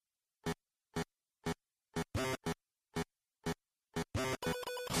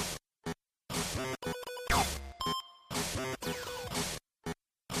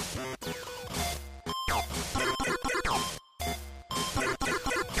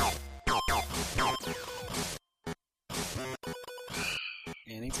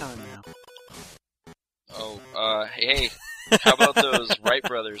Hey, how about those Wright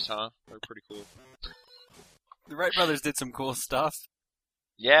brothers, huh? They're pretty cool. The Wright brothers did some cool stuff.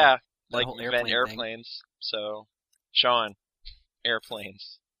 Yeah, That like whole invent airplane thing. airplanes. So, Sean,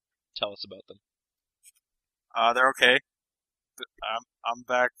 airplanes. Tell us about them. They're okay. I'm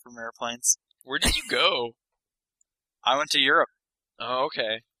back from airplanes. Where did you go? I went to Europe. Oh,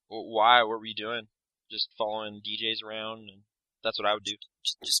 okay. Why? What were you doing? Just following DJs around, and that's what I would do.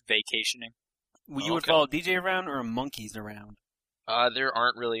 Just vacationing. You would follow DJ around or monkeys around? There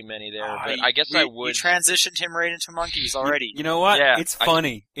aren't really many there, but You- I guess I would. You transitioned him right into monkeys already. You know what? Yeah, It's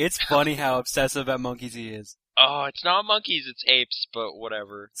funny. It's funny how obsessive about monkeys he is. Oh, it's not monkeys, it's apes, but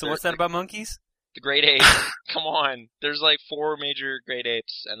whatever. So what's that about monkeys? The great apes. Come on. There's like 4 major great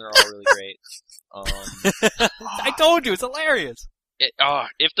apes, and they're all really great. I told you, it's hilarious.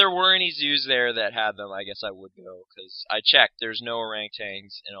 If there were any zoos there that had them, I guess I would go, because I checked. There's no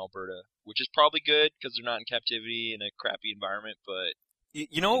orangutans in Alberta, which is probably good, because they're not in captivity in a crappy environment, but...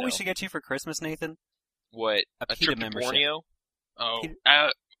 You know what we should get you for Christmas, Nathan? What? A A PETA trip to membership. Borneo? Oh,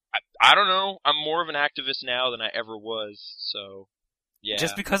 PETA- I don't know. I'm more of an activist now than I ever was, so... Yeah.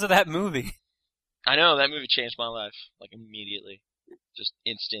 Just because of that movie. I know, that movie changed my life, like, immediately. Just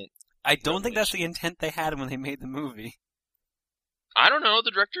instant. I don't think that's the intent they had when they made the movie. I don't know,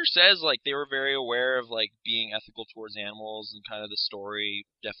 the director says, like, they were very aware of, like, being ethical towards animals, and kind of the story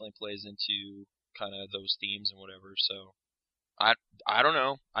definitely plays into kind of those themes and whatever, so... I don't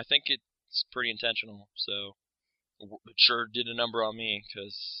know. I think it's pretty intentional, so... It sure did a number on me,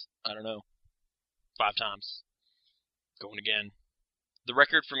 because, I don't know, 5 times. Going again. The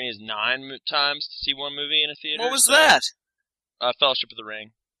record for me is 9 times to see one movie in a theater. What was that? Fellowship of the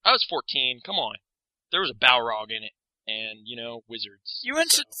Ring. I was 14, come on. There was a Balrog in it, and, wizards. You went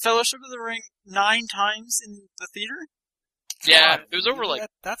to Fellowship of the Ring 9 times in the theater? Yeah, God, it was over, like...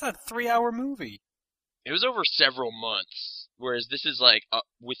 That's a 3-hour movie. It was over several months, whereas this is, like,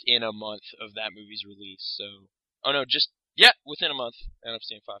 within a month of that movie's release, so... Oh, no, within a month. I ended up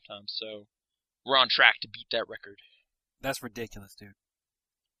seeing 5 times, so... We're on track to beat that record. That's ridiculous, dude.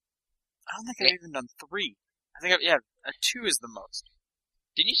 I don't think I've even done 3. I think, 2 is the most.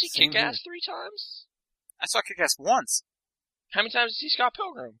 Didn't you see Same Kick-Ass 3 times? I saw Kick-Ass once. How many times did you see Scott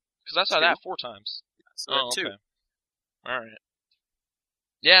Pilgrim? Because I saw 2. that 4 times. So 2. Okay. Alright.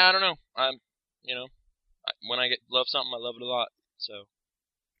 Yeah, I don't know. When I love something, I love it a lot, so...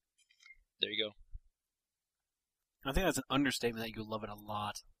 There you go. I think that's an understatement that you love it a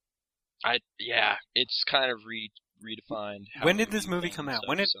lot. Yeah, it's kind of redefined. How When did we this view movie things come and out? stuff,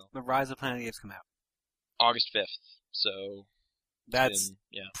 When did so. The Rise of Planet of the Apes come out? August 5th, so... That's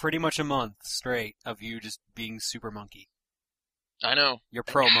yeah. pretty much a month straight of you just being super monkey. I know. You're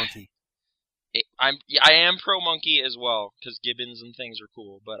pro monkey. I am pro monkey as well, because gibbons and things are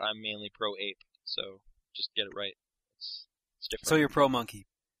cool, but I'm mainly pro ape, so just get it right. It's different. So you're pro monkey.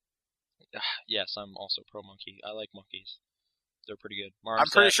 Yes, I'm also pro monkey. I like monkeys. They're pretty good. I'm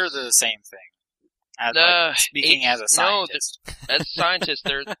pretty sure they're the same thing. Speaking as a scientist. No, as scientists,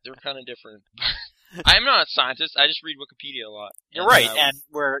 they're kind of different. I'm not a scientist. I just read Wikipedia a lot. You're right, and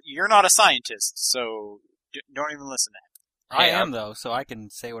you're not a scientist, so don't even listen to him. I am, though, so I can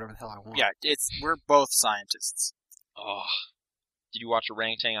say whatever the hell I want. Yeah, we're both scientists. Oh. Did you watch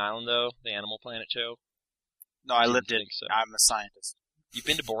Orangutan Island, though? The Animal Planet show? No, I lived it. Think so. I'm a scientist. You've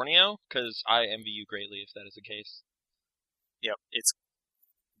been to Borneo? Because I envy you greatly if that is the case. Yep, it's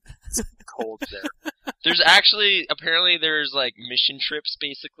cold there. Apparently there's like mission trips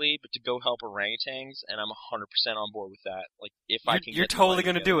basically, but to go help orangutans, and I'm 100% on board with that. Like, if I can You're get totally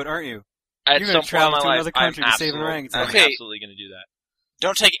going to do it, aren't you? At You're some going to travel point to in my another life, country to save an orangutan. I'm Okay. absolutely going to do that.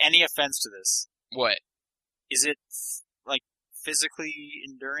 Don't take any offense to this. What? Is it, like, physically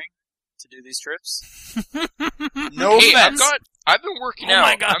enduring to do these trips? No Hey, offense. I've been working Oh out.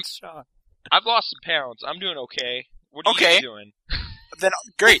 my god, Sean. I've lost some pounds. I'm doing okay. What are Okay. you doing? Then,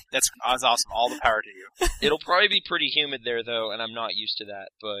 great. That's awesome. All the power to you. It'll probably be pretty humid there, though, and I'm not used to that,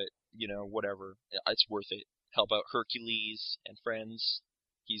 but, whatever. It's worth it. Help out Hercules and friends.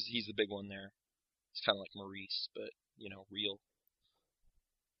 He's the big one there. It's kind of like Maurice, but, real.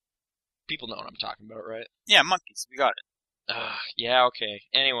 People know what I'm talking about, right? Yeah, monkeys. We got it. Yeah, okay.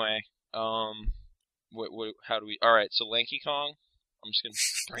 Anyway, how do we... Alright, so Lanky Kong. I'm just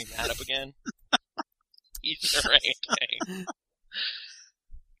gonna bring that up again. He's an orangutan.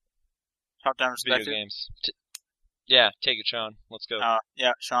 Top down Video perspective. games. Yeah, take it, Sean. Let's go.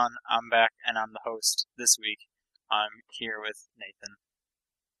 Yeah, Sean, I'm back, and I'm the host this week. I'm here with Nathan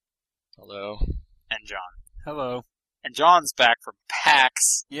Hello. and John. Hello. And John's back from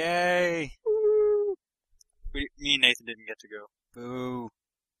PAX. Yay. Me and Nathan didn't get to go. Boo.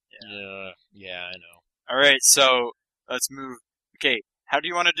 Yeah, I know. All right, so let's move. Okay, how do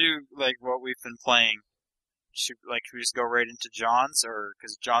you want to do like what we've been playing? Should we just go right into John's, or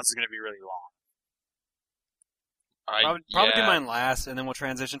because John's is going to be really long? Probably do mine last, and then we'll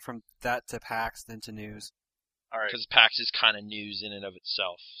transition from that to PAX, then to news. All right. Because PAX is kind of news in and of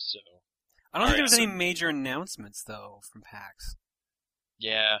itself, so... I don't think there was any major announcements, though, from PAX.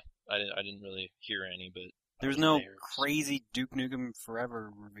 Yeah, I didn't really hear any, but... There was no crazy Duke Nukem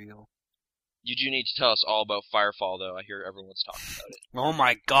Forever reveal. You do need to tell us all about Firefall, though. I hear everyone's talking about it. Oh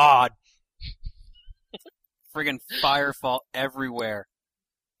my god! Friggin' Firefall everywhere.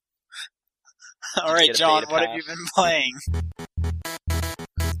 Alright, John, what have you been playing?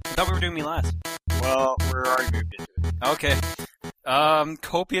 I thought we were doing me last. Well, we're already moved into it. Okay.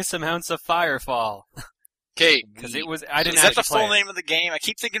 Copious amounts of Firefall. Okay. Because it was, I didn't Is that the full play name of the game? I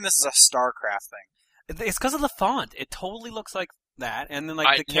keep thinking this is a StarCraft thing. It's because of the font. It totally looks like that, and then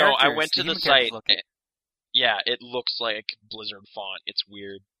like the characters. No, I went to the site. Yeah, it looks like Blizzard font. It's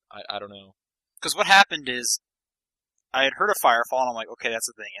weird. I don't know. Because what happened is, I had heard of Firefall, and I'm like, okay, that's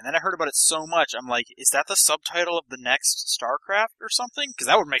the thing. And then I heard about it so much, I'm like, is that the subtitle of the next StarCraft or something? Because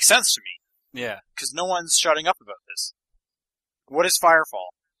that would make sense to me. Yeah. Because no one's shutting up about this. What is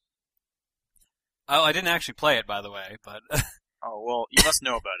Firefall? Oh, I didn't actually play it, by the way, but... Oh, well, you must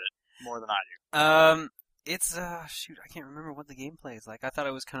know about it more than I do. It's, shoot, I can't remember what the gameplay is like. I thought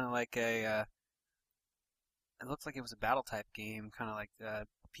it was kind of like it looked like it was a battle-type game, kind of like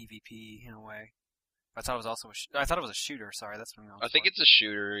PvP in a way. I thought it was also I thought it was a shooter, sorry, that's what I'm going I think it's a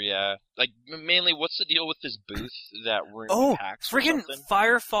shooter, yeah. Like, mainly, what's the deal with this booth that we're in PAX friggin'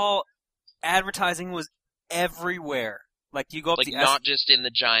 Firefall advertising was everywhere. Like, you go up the... not just in the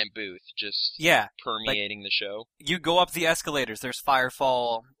giant booth, just permeating the show. You go up the escalators, there's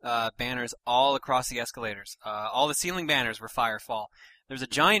Firefall banners all across the escalators. All the ceiling banners were Firefall. There's a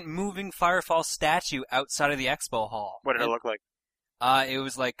giant moving Firefall statue outside of the expo hall. What did it look like? It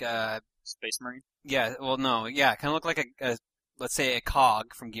was like Space Marine? Yeah, well, no, yeah, kind of looked like a, let's say, a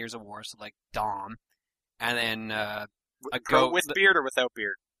cog from Gears of War, so like Dom, and then a goat with beard or without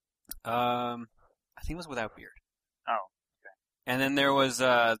beard. I think it was without beard. Oh, okay. And then there was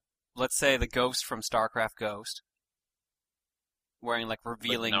let's say the Ghost from StarCraft Ghost, wearing like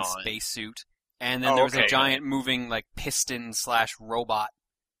revealing spacesuit, and then there was a giant moving like piston/robot.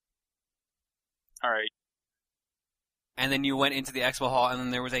 All right. And then you went into the expo hall, and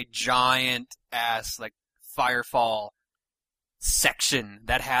then there was a giant-ass, like, Firefall section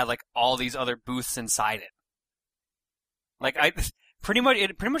that had, like, all these other booths inside it. Like, it pretty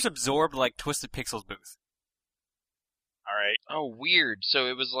much absorbed, like, Twisted Pixel's booth. Alright. Oh, weird. So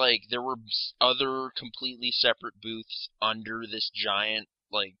it was like, there were other completely separate booths under this giant,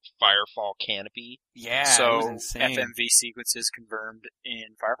 like, Firefall canopy? Yeah, so it was insane. FMV sequences confirmed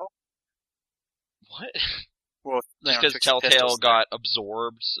in Firefall? What? Well, just because Telltale got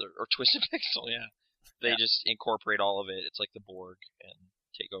absorbed, or Twisted Pixel, yeah. They just incorporate all of it. It's like the Borg and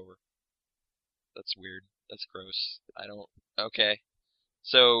take over. That's weird. That's gross. Okay.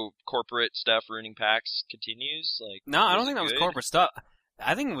 So, corporate stuff ruining PAX continues? Like, no, I don't think that was corporate stuff.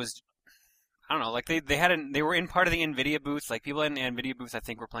 I think it was, I don't know, like they were in part of the NVIDIA booth. Like, people in the NVIDIA booth, I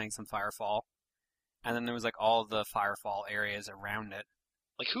think, were playing some Firefall. And then there was, like, all the Firefall areas around it.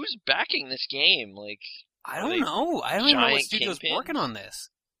 Like, who's backing this game? Like... I don't know. I don't even know what studio's working on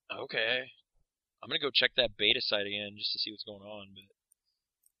this. Okay. I'm gonna go check that beta site again just to see what's going on,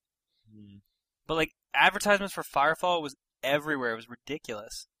 But like, advertisements for Firefall was everywhere. It was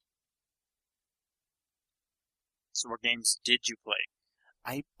ridiculous. So what games did you play?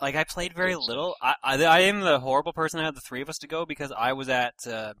 I played very little. I am the horrible person out of the three of us to go because I was at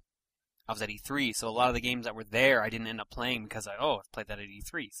E3, so a lot of the games that were there I didn't end up playing because I played that at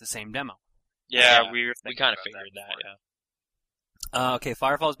E3. It's the same demo. Yeah, we kind of figured that, yeah. Okay,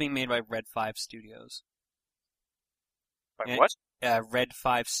 Firefall is being made by Red 5 Studios. By what? Red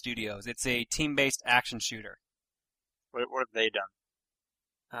 5 Studios. It's a team-based action shooter. What have they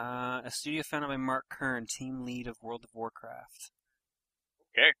done? A studio founded by Mark Kern, team lead of World of Warcraft.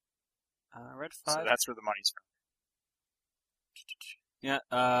 Okay. Red 5. So that's where the money's from.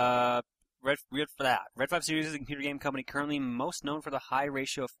 Yeah, Red 5 Studios is a computer game company currently most known for the high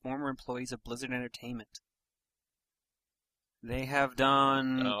ratio of former employees of Blizzard Entertainment. They have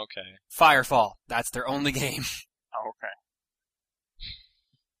done... Oh, okay. Firefall. That's their only game. Oh, okay.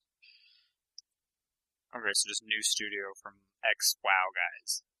 Okay, so just new studio from ex-WoW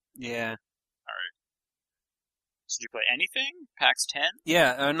guys. Yeah. Alright. So did you play anything? PAX 10?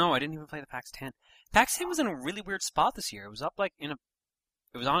 Yeah, no, I didn't even play the PAX 10. PAX 10 was in a really weird spot this year. It was up like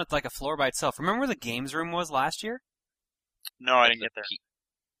it was on like a floor by itself. Remember where the games room was last year? No, I didn't get there.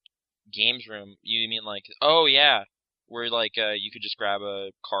 games room, you mean like, oh yeah, where like you could just grab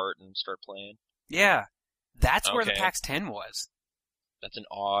a cart and start playing? Yeah. That's where the Okay. PAX 10 was. That's an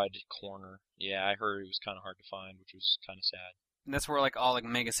odd corner. Yeah, I heard it was kind of hard to find, which was kind of sad. And that's where like all like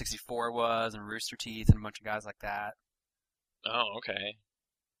Mega 64 was and Rooster Teeth and a bunch of guys like that. Oh, okay.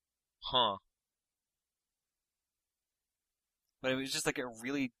 Huh. But it was just like a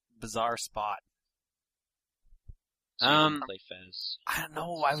really bizarre spot. So you didn't play Fez. I don't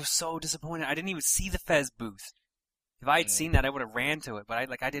know. I was so disappointed. I didn't even see the Fez booth. If I had seen that, I would have ran to it, but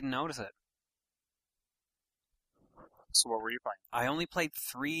I didn't notice it. So what were you playing? I only played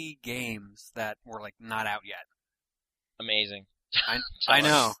 3 games that were like not out yet. Amazing. I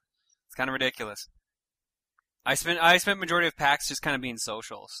know. It's kind of ridiculous. I spent majority of PAX just kind of being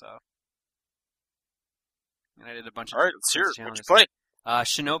social, so. And I did a bunch of Alright, let's hear quiz it. What'd you challenges.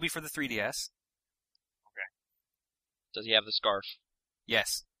 play? Shinobi for the 3DS. Does he have the scarf?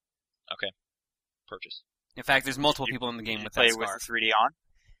 Yes. Purchase. In fact, there's multiple Did you- people in the game Did you with play that with scarf. the 3D on?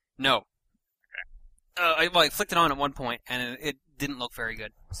 No. I flicked it on at one point, and it didn't look very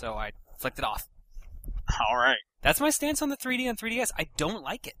good, so I flicked it off. Alright. That's my stance on the 3D and 3DS. I don't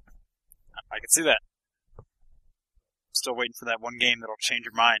like it. I can see that. Still waiting for that one game that'll change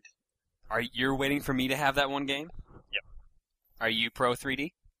your mind. Are you waiting for me to have that one game? Yep. Are you pro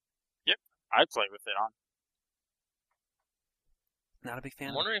 3D? I'd play with it on. Not a big fan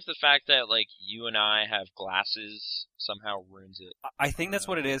I'm of it. wondering if the fact that like you and I have glasses somehow ruins it. I think that's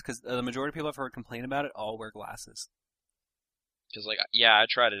what it is, because the majority of people I've heard complain about it all wear glasses. Because like, yeah, I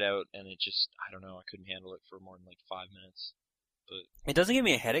tried it out and it just, I don't know, I couldn't handle it for more than like 5 minutes. It doesn't give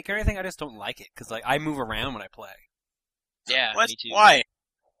me a headache or anything, I just don't like it, because like, I move around when I play. Yeah, What? me too. Why?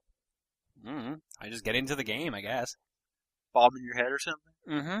 I just get into the game, I guess. Bobbing your head or something?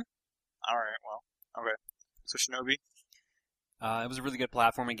 Mm-hmm. Alright, well. Okay. So Shinobi? It was a really good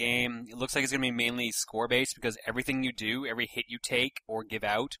platforming game. It looks like it's going to be mainly score-based, because everything you do, every hit you take or give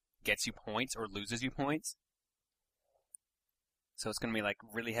out, gets you points or loses you points. So it's going to be like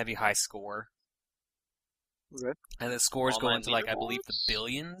really heavy high score. Okay. And the scores go Online into like, I believe, the leaderboards?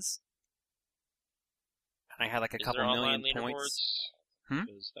 billions. And I had like a Is couple there million online points. leaderboards?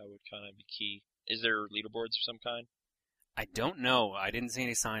 Because that would kind of be key. Is there leaderboards of some kind? I don't know. I didn't see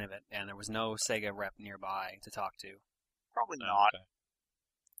any sign of it, and there was no Sega rep nearby to talk to. Probably No, not. okay.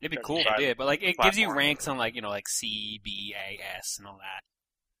 It'd be Because cool if it's it did, but like it gives you platform. ranks on like like C, B, A, S, and all that.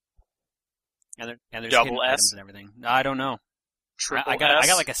 And there's Double hidden S? items and everything. I don't know. Triple I got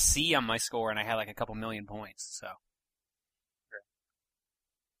S? like a C on my score, and I had like a couple million points. So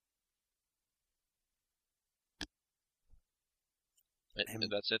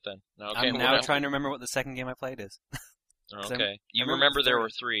That's it then. No, okay, I'm what now else? trying to remember what the second game I played is. Okay. You remember remember the there third. were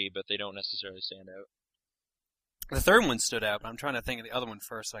 3, but they don't necessarily stand out. The third one stood out, but I'm trying to think of the other one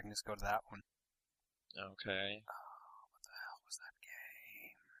first, so I can just go to that one. Okay. What the hell was that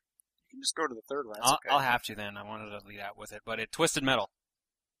game? You can just go to the third one. That's okay. I'll have to then. I wanted to lead out with it, but it Twisted Metal.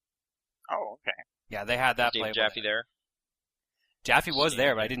 Oh, okay. Yeah, they had that Dave playable. Jaffe there? Jaffe was Yeah.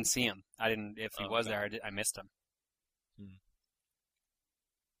 there, but I didn't see him. I didn't. If he Oh, was okay. there, I missed him. Hmm.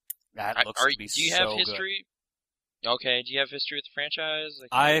 That looks to be do you so have good. history? Okay, do you have history with the franchise? Like,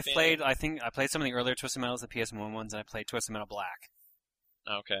 I've fan? played. I think I played some of the earlier Twisted Metals, the PS1 ones, and I played Twisted Metal Black.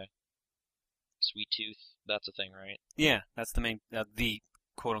 Okay. Sweet Tooth, that's a thing, right? Yeah, that's the main, the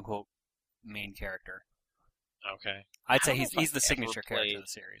quote unquote main character. Okay. I'd I say don't know he's if I've the signature ever character of played- the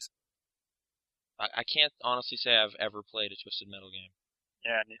series. I can't honestly say I've ever played a Twisted Metal game.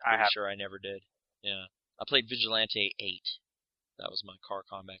 Yeah, I Pretty have. sure I never did. Yeah. I played Vigilante 8. That was my car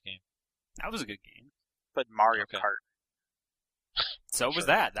combat game. That was a good game. Played Mario Okay. Kart. So was Sure.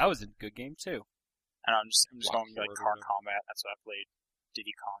 that. That was a good game too. And I'm just Walk going like forward car with it. combat. That's what I played.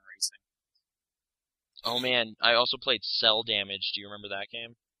 Diddy Kong Racing. Oh man, I also played Cell Damage. Do you remember that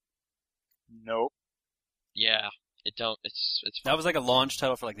game? Nope. Yeah. It's That fun. was like a launch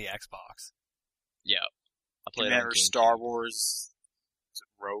title for like the Xbox. Yeah. I Do you played it on remember GameCube. Star Wars? Is it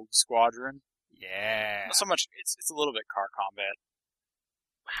Rogue Squadron? Yeah. Not so much. It's a little bit car combat.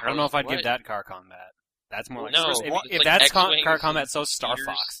 I don't know if I'd give What? that car combat. That's more like No, if, it's if like that's X-Wings car and combat, so Star speeders.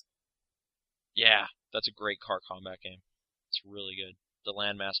 Fox. Yeah, that's a great car combat game. It's really good. The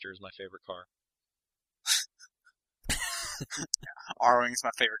Landmaster is my favorite car. R-Wing's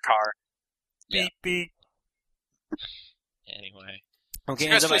my favorite car. Yeah. Beep beep. Anyway. Okay, Did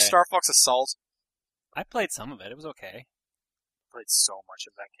you guys and play Okay. Star Fox Assault? I played some of it. It was okay. Played so much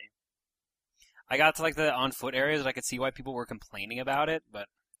of that game. I got to like the on foot areas, and I could see why people were complaining about it, but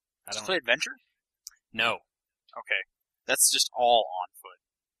I Did you don't. play Adventure? No. Okay. That's just all on foot.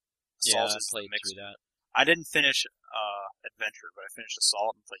 Yeah, Assault I is the played mix. through that. I didn't finish Adventure, but I finished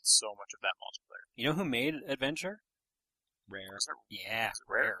Assault and played so much of that multiplayer. You know who made Adventure? Rare. Was it Yeah,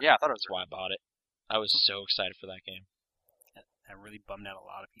 Rare? Yeah, I thought it was That's why I bought it. I was so excited for that game. That really bummed out a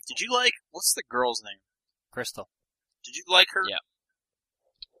lot of people. Did you like, what's the girl's name? Crystal? Did you like her? Yeah.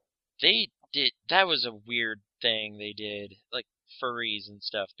 They did. That was a weird thing they did. Like, furries and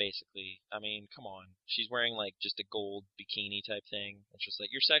stuff, basically. I mean, come on. She's wearing, like, just a gold bikini type thing. It's just like,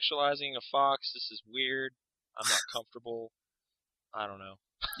 you're sexualizing a fox. This is weird. I'm not comfortable. I don't know.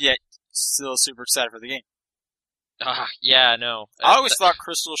 Yeah, still super excited for the game. Yeah, no. I always thought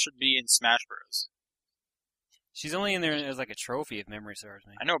Crystal should be in Smash Bros. She's only in there as like a trophy, if memory serves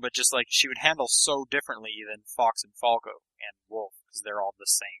me. I know, but just like, she would handle so differently than Fox and Falco and Wolf, because they're all the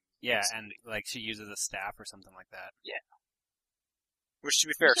same. Yeah, basically. and like she uses a staff or something like that. Which, to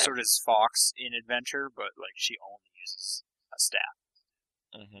be fair, so does Fox in Adventure, but like, she only uses a staff.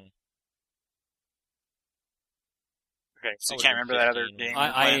 Mm-hmm. Okay, so I you can't would've remember been that other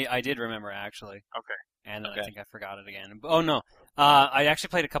 15. game? I did remember actually. Okay. And then Okay. I think I forgot it again. Oh no, I actually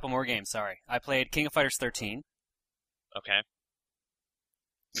played a couple more games. Sorry, I played King of Fighters 13. Okay.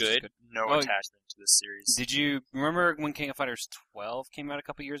 which is Good. No Oh, attachment to this series. Did you remember when King of Fighters 12 came out a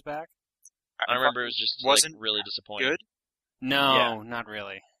couple years back? I remember it was just wasn't like, really disappointing. good. No, Yeah. not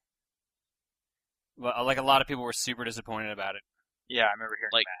really. Well, like a lot of people were super disappointed about it. Yeah, I remember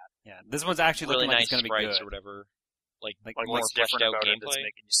hearing Like, that. Yeah, this one's actually Really looking like nice it's going to be sprites good. or whatever. Like Like, Like, more what's fleshed different out about it that's gameplay.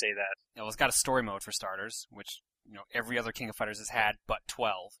 making you say that? Well, it's got a story mode for starters, which every other King of Fighters has had, but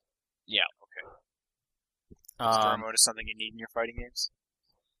 12. Yeah. Story mode is something you need in your fighting games?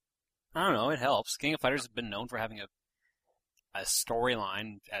 I don't know, it helps. King of Fighters has been known for having a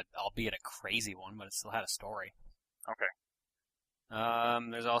storyline, albeit a crazy one, but it still had a story. Okay.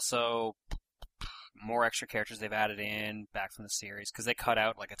 There's also more extra characters they've added in back from the series because they cut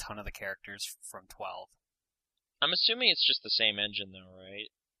out like a ton of the characters from 12. I'm assuming it's just the same engine though,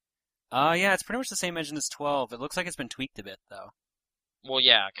 right? Yeah, it's pretty much the same engine as 12. It looks like it's been tweaked a bit though. Well,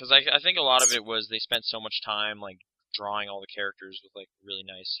 yeah, because I think a lot of it was they spent so much time like drawing all the characters with like really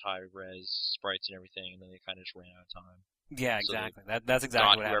nice high res sprites and everything, and then they kind of just ran out of time. Yeah, So they exactly. That's exactly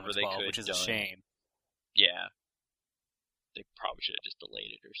got what happened whoever with they 12, could which is a done. shame. Yeah, they probably should have just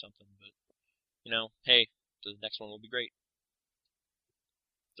delayed it or something, but hey, the next one will be great.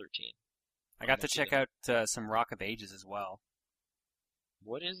 13. I got to check out some Rock of Ages as well.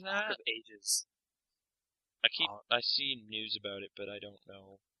 What is Rock that? of Ages. I see news about it, but I don't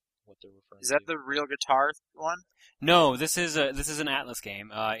know what they're referring Is that to. the real guitar one? No, this is an Atlas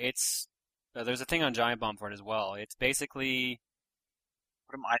game. It's there's a thing on Giant Bomb for it as well. It's basically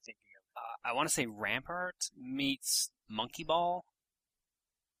What am I thinking of? I want to say Rampart meets Monkey Ball.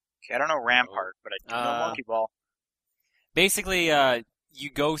 Okay, I don't know Rampart, but I do know Monkey Ball. Basically, you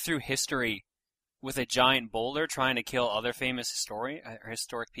go through history with a giant boulder trying to kill other famous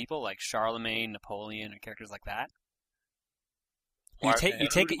historic people like Charlemagne, Napoleon, and characters like that. You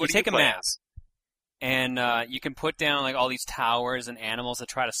take a map, and you can put down like all these towers and animals to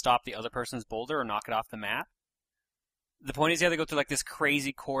try to stop the other person's boulder or knock it off the map. The point is you have to go through like this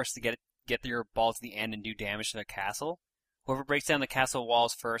crazy course to get your ball to the end and do damage to the castle. Whoever breaks down the castle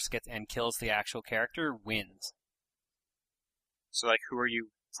walls first and kills the actual character wins. So, like, who are you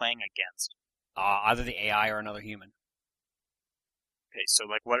playing against? Either the AI or another human. Okay, so,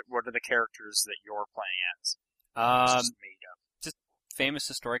 like, what are the characters that you're playing as? It's just made up. Famous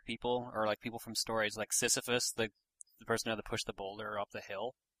historic people, or like people from stories, like Sisyphus, the person who had to push the boulder up the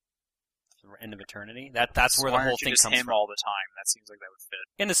hill, the end of eternity. That's where Why the whole aren't you thing just comes him from. all the time? That seems like that would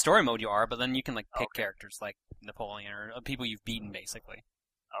fit. In the story mode, you are, but then you can like pick Okay. characters like Napoleon or people you've beaten, basically.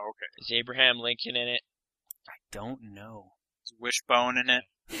 Oh, okay. Is Abraham Lincoln in it? I don't know. Is Wishbone in it?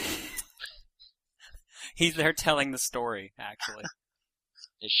 He's there telling the story, actually.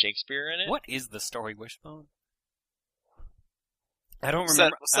 Is Shakespeare in it? What is the story, Wishbone? I don't What's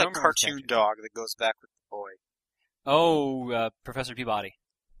remember. What's I that don't remember the cartoon characters. dog that goes back with the boy? Oh, Professor Peabody.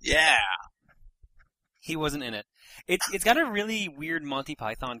 Yeah. He wasn't in it. It's got a really weird Monty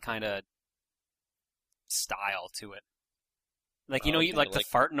Python kind of style to it. Like Oh, you okay, like the like-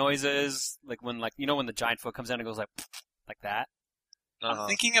 fart noises, like when when the giant foot comes down and goes like that. Uh-huh. I'm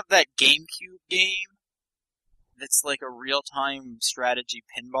thinking of that GameCube game that's like a real-time strategy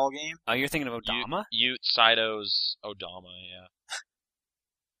pinball game. Oh, you're thinking of Odama? Ute Saito's Odama, yeah.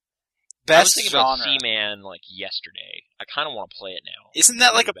 I was Best thinking genre. about Seaman like yesterday. I kind of want to play it now. Isn't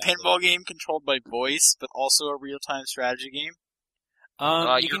that like a Really badly. pinball game controlled by voice, but also a real-time strategy game? You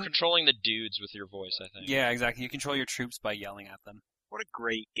You're can, controlling the dudes with your voice, I think. yeah, exactly. You control your troops by yelling at them. What a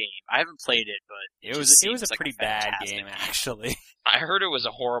great game. I haven't played it, but It just was seems a like pretty bad fantastic game actually. I heard it was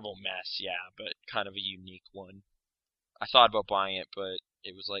a horrible mess, yeah, but kind of a unique one. I thought about buying it, but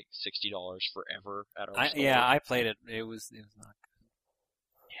it was like $60 forever at our store. Yeah, I played it. It was not good.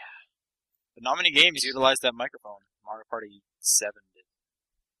 But not many games utilize that microphone. Mario Party 7 did.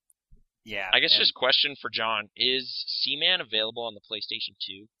 Yeah. I guess and just question for John, is Seaman available on the PlayStation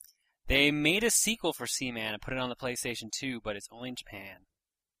 2? they made a sequel for Seaman and put it on the PlayStation 2, but it's only in Japan.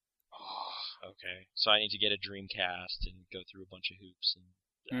 Oh, okay. So I need to get a Dreamcast and go through a bunch of hoops.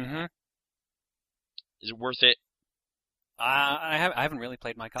 And Mm-hmm. Is it worth it? I haven't really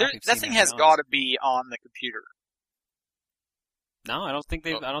played my copy. Of That Seaman, thing to has be got honest. to be on the computer. No, I don't think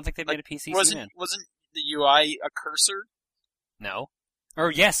they've. Oh, I don't think they've like, made a PC Wasn't Seaman. the UI a cursor? No.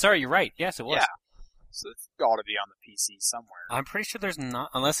 Or yes, sorry, you're right. Yes, it was. Yeah. So it's got to be on the PC somewhere. I'm pretty sure there's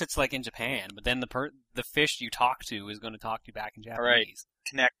not, unless it's like in Japan. But then the fish you talk to is going to talk to you back in Japanese. Alright.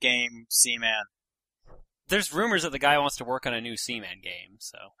 Connect game, Seaman. There's rumors that the guy wants to work on a new Seaman game,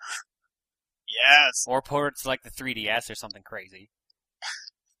 so Yes. or ports like the 3DS or something crazy.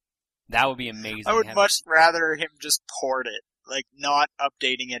 That would be amazing. I would Have- much rather him just port it, like not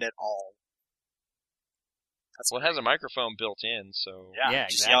updating it at all. That's Well, it has a microphone built in, so... Yeah,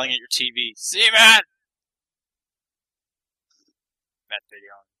 just exactly. yelling at your TV. Seaman! That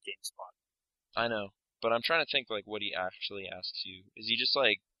video on GameSpot. I know. But I'm trying to think, like, what he actually asks you. Is he just,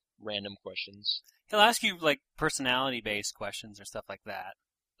 like, random questions? He'll ask you like personality-based questions or stuff like that.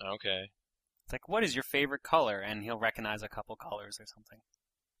 Okay. It's like, what is your favorite color? And he'll recognize a couple colors or something.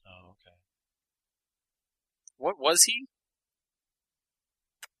 Oh, okay. What was he?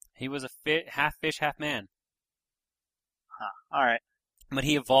 He was a half fish, half man. Huh. Alright. But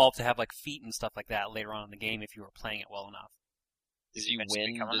he evolved to have like feet and stuff like that later on in the game if you were playing it well enough. Does Did he eventually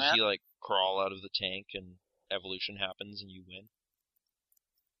win? become a Does man? he, like, crawl out of the tank and evolution happens and you win?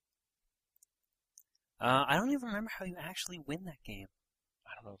 I don't even remember how you actually win that game.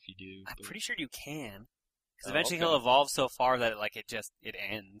 I don't know if you do. I'm but- pretty sure you can. Because Oh, eventually okay. he'll evolve so far that it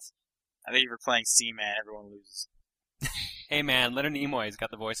ends. I think if you're playing Seaman, everyone loses. Hey man, Leonard Nimoy's got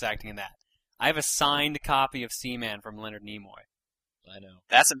the voice acting in that. I have a signed copy of Seaman from Leonard Nimoy. I know.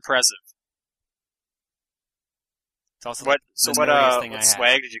 That's impressive. It's also What the nerdiest thing I what have.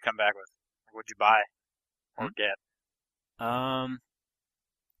 swag did you come back with? What'd you buy? Or get?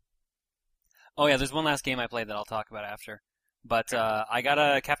 Oh yeah, there's one last game I played that I'll talk about after. But I got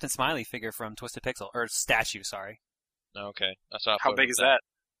a Captain Smiley figure from Twisted Pixel, or statue, sorry. Okay. I saw a How photo big of is that?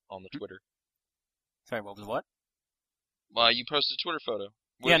 on the Twitter. Sorry, what was what? Well, you posted a Twitter photo.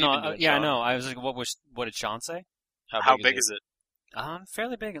 What Yeah, have you no, been doing, I Sean? know. I was like, what did Sean say? How big is it?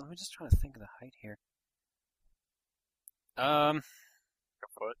 Fairly big. Let me just try to think of the height here. A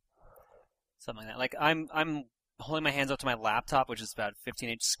foot? Something like that. Like I'm holding my hands up to my laptop, which is about a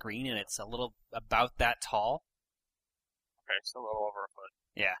 15-inch screen, and it's a little about that tall. Okay, so a little over a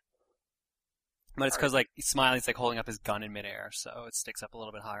foot. But it's because like Smiley's like holding up his gun in midair, so it sticks up a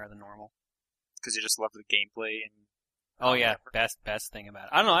little bit higher than normal. Because you just love the gameplay and Oh yeah, best thing about it.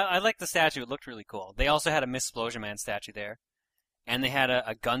 I don't know. I like the statue. It looked really cool. They also had a Miss Explosion Man statue there, and they had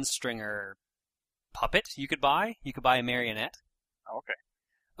a Gunstringer puppet you could buy. You could buy a marionette. oh, okay.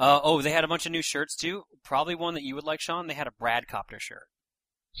 Oh, they had a bunch of new shirts too. Probably one that you would like, Sean. They had a Bradcopter shirt.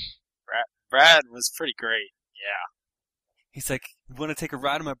 Brad was pretty great. Yeah. He's like, "You want to take a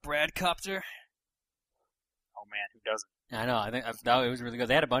ride on my Bradcopter?" Oh man, who doesn't? I know. I think it was really good.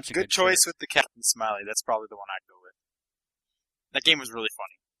 They had a bunch of Good choice shirts. with the Captain Smiley. That's probably the one I'd go with. That game was really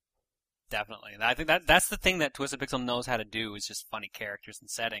funny. Definitely. I think that's the thing that Twisted Pixel knows how to do is just funny characters and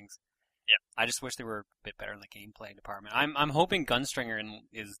settings. Yeah. I just wish they were a bit better in the gameplay department. I'm hoping Gunstringer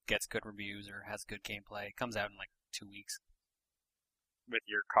gets good reviews or has good gameplay. It comes out in like 2 weeks. With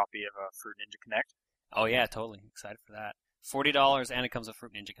your copy of Fruit Ninja Connect. Oh yeah, totally excited for that. $40 and it comes with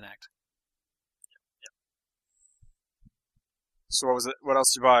Fruit Ninja Connect. So what was it? What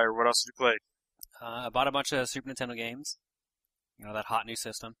else did you buy, or what else did you play? I bought a bunch of Super Nintendo games. You know that hot new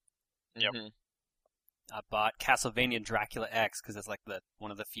system. Yep. Mhm. I bought Castlevania Dracula X because it's like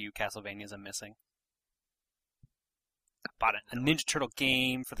one of the few Castlevanias I'm missing. I bought a Ninja Turtle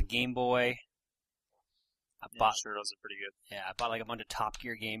game for the Game Boy. I bought Turtles are pretty good. I bought like a bunch of Top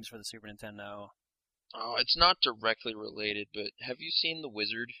Gear games for the Super Nintendo. Oh, it's not directly related, but have you seen The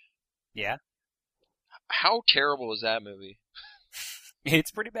Wizard? Yeah, How terrible is that movie?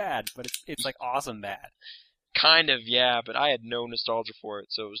 it's pretty bad, but it's like awesome bad. Kind of, yeah, but I had no nostalgia for it,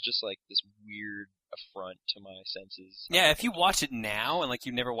 so it was just like this weird affront to my senses. Yeah, if you watch it now and like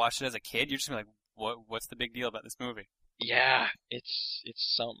you never watched it as a kid, you're just gonna be like, what's the big deal about this movie? Yeah, it's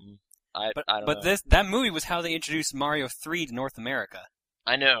something. I don't know. But that movie was how they introduced Mario 3 to North America.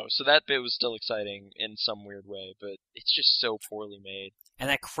 I know. So that bit was still exciting in some weird way, but it's just so poorly made. And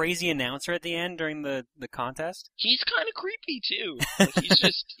that crazy announcer at the end during the contest? He's kind of creepy too. Like,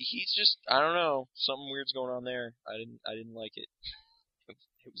 he's just I don't know, something weird's going on there. I didn't like it.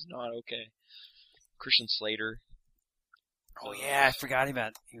 It was not okay. Christian Slater. Oh yeah, I forgot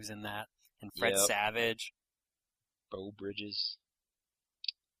about he was in that. And Fred Yep. Savage. Beau Bridges.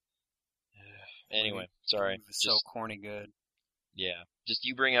 Anyway, sorry. He was so corny good. Yeah, just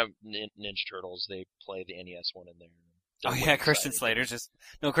you bring up Ninja Turtles, they play the NES one in there. Oh yeah, Christian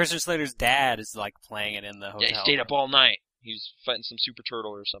Slater's dad is like playing it in the hotel. Yeah, he stayed up all night. He was fighting some Super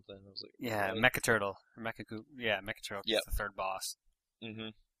Turtle or something. I was like, Yeah, what? Mecha Turtle. Mecha Turtle. Yep. It's the third boss. Mm-hmm.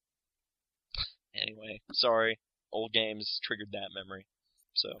 Anyway, sorry. Old games triggered that memory.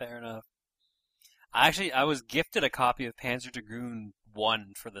 So Fair enough. I was gifted a copy of Panzer Dragoon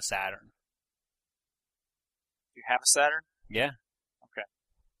 1 for the Saturn. You have a Saturn? Yeah, I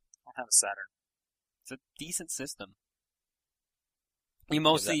don't have a Saturn. it's a decent system. You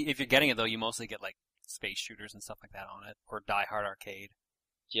mostly, if you're getting it though, you mostly get like space shooters and stuff like that on it, or Die Hard Arcade.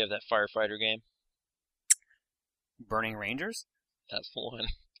 do you have that firefighter game? Burning Rangers? That's the one.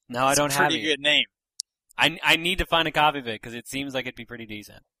 No, I don't have Pretty it. good name. I need to find a copy of it because it seems like it'd be pretty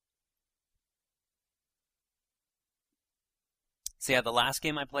decent. So yeah, the last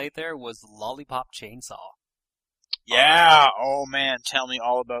game I played there was Lollipop Chainsaw. Yeah. Oh man, tell me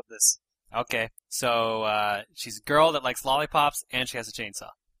all about this. Okay, so she's a girl that likes lollipops and she has a chainsaw.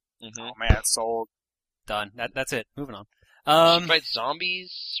 Mm-hmm. Oh man, it's sold. Done. That's it. Moving on. She fights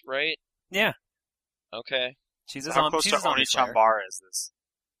zombies, right? Yeah. Okay. She's a How zombie. close She's to a zombie Oni slayer. Chambara is this?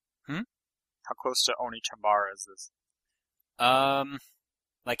 Hmm? How close to Oni Chambara is this?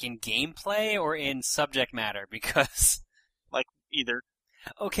 Like in gameplay or in subject matter? Because Either.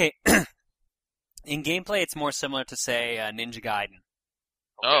 okay, in gameplay it's more similar to say Ninja Gaiden,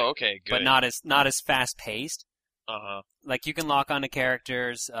 Oh, okay, good. but not as fast paced. Uh-huh. Like you can lock onto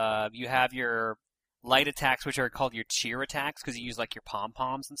characters. You have your light attacks, which are called your cheer attacks, because you use like your pom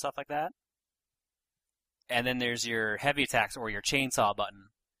poms and stuff like that. And then there's your heavy attacks or your chainsaw button.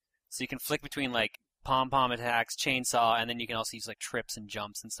 So you can flick between like pom pom attacks, chainsaw, and then you can also use like trips and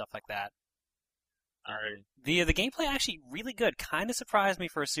jumps and stuff like that. Alright. The gameplay actually really good. Kind of surprised me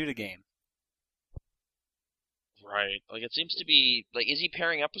for a Suda game. Right. Like, it seems to be, like, is he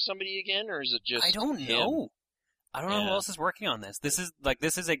pairing up with somebody again, or is it just I don't him? know. I don't know who Yeah. else is working on this. This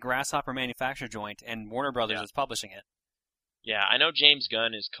is a Grasshopper manufacture joint, and Warner Brothers Yeah. is publishing it. Yeah, I know James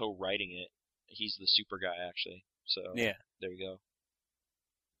Gunn is co-writing it. He's the super guy, actually. So, Yeah. there you go.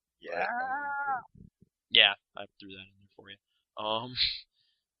 Yeah. Yeah, I threw that in there for you.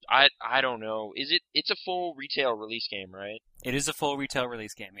 I don't know. It's a full retail release game, right? It is a full retail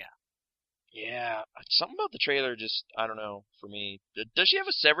release game, yeah. Yeah. Something about the trailer just, I don't know, for me. Does she have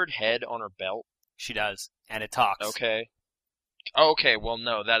a severed head on her belt? She does, and it talks. Okay. Oh, okay, well,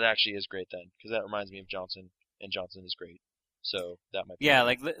 no, that actually is great then, because that reminds me of Johnson, and Johnson is great. So, that might be... Yeah,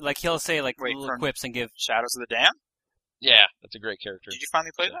 like he'll say like Wait, little from- quips and give. Shadows of the Dam? Yeah, that's a great character. Did you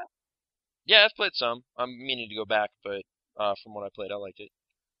finally play that? Yeah, I've played some. I'm meaning to go back, but from what I played, I liked it.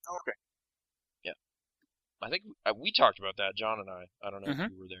 Oh, okay. I think we talked about that, John and I. I don't know Mhm.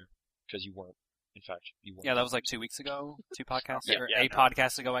 if you were there, because you weren't. In fact, you weren't. Yeah, that was like 2 weeks ago, 2 podcasts, Okay, or yeah, a no.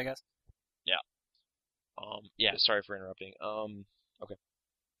 podcast ago, I guess. Yeah, sorry for interrupting.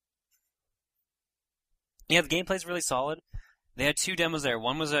 Yeah, the gameplay's really solid. They had 2 demos there.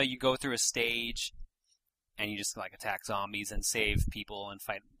 One was you go through a stage, and you just like attack zombies and save people and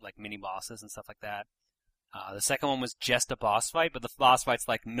fight like mini bosses and stuff like that. The second one was just a boss fight, but the boss fight's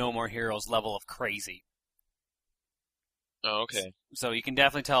like No More Heroes level of crazy. Oh, okay. So you can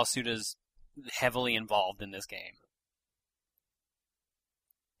definitely tell Suda's heavily involved in this game.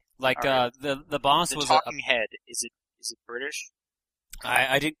 Like Alright. the boss The was talking head, is it British?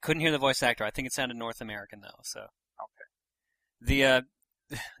 I couldn't hear the voice actor. I think it sounded North American though. So Okay.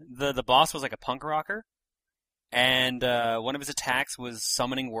 the boss was like a punk rocker, and one of his attacks was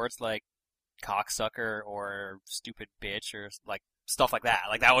summoning words like cocksucker or stupid bitch or like stuff like that.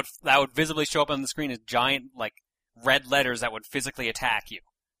 Like that would visibly show up on the screen as giant like red letters that would physically attack you.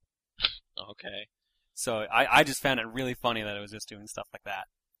 Okay. So I just found it really funny that it was just doing stuff like that.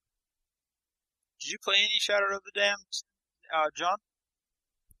 Did you play any Shadow of the Dam, John?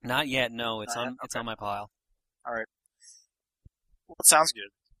 Not yet. No, it's Not on yet? it's Okay. on my pile. Alright. Well, it sounds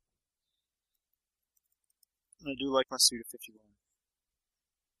good. I do like my Suda 51.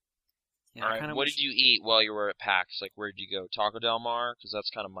 Yeah, All I right. kinda What wish- did you eat while you were at PAX? Like, where did you go? Taco Del Mar? Because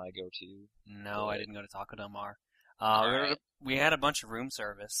that's kind of my go-to. No, I didn't go to Taco Del Mar. Alright. We had a bunch of room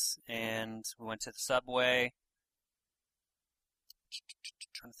service, and we went to the Subway.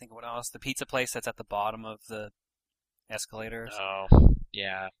 trying to think of what else. The pizza place that's at the bottom of the escalators. Oh,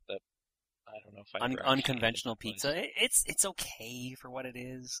 yeah. But I don't know if I Unconventional pizza. It's okay for what it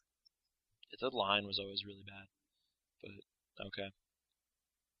is. The line was always really bad. But okay.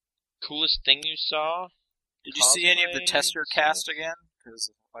 Coolest thing you saw? Did you see any of the tester cast again?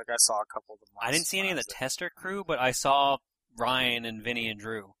 Because like I saw a couple of them. I didn't see any of the tester crew, but I saw Ryan and Vinny and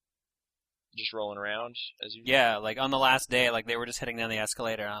Drew. Just rolling around as usual? Yeah, like on the last day, like they were just heading down the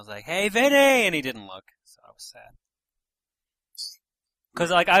escalator, and I was like, "Hey, Vinny!" and he didn't look, so I was sad.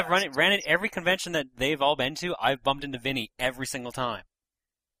 Because like I've ran at every convention that they've all been to, I've bumped into Vinny every single time.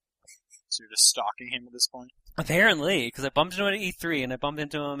 So you're just stalking him at this point? Apparently, because I bumped into him at E3 and I bumped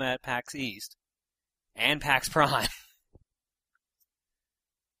into him at PAX East and PAX Prime.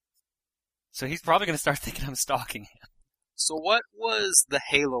 So he's probably going to start thinking I'm stalking him. So what was the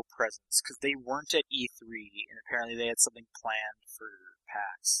Halo presence? Because they weren't at E3, and apparently they had something planned for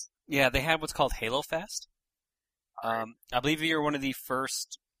PAX. Yeah, they had what's called Halo Fest. Right. I believe you're one of the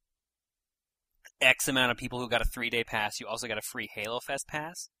first X amount of people who got a 3-day pass. You also got a free Halo Fest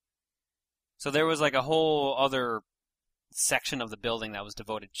pass. So there was like a whole other section of the building that was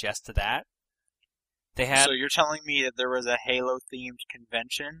devoted just to that. They had. So you're telling me that there was a Halo-themed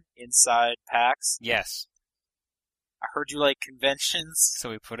convention inside PAX? Yes. I heard you like conventions. So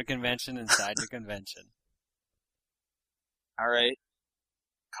we put a convention inside the convention. All right.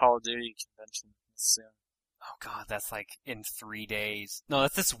 Call of Duty convention soon. Oh god, that's like in 3 days. No,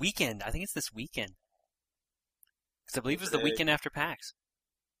 that's this weekend. I think it's this weekend. Because I believe it was the weekend after PAX.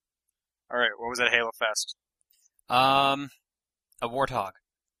 All right, what was at Halo Fest? A Warthog.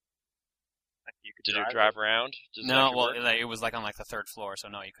 You could Did it drive around? Does it actually work? It was like on like the 3rd floor, so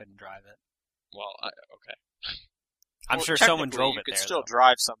no, you couldn't drive it. Well, okay. I'm sure someone drove it there. You could still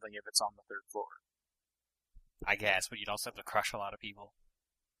drive something if it's on the 3rd floor. I guess, but you'd also have to crush a lot of people.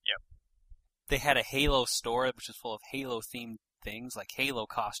 Yep. They had a Halo store, which is full of Halo-themed things, like Halo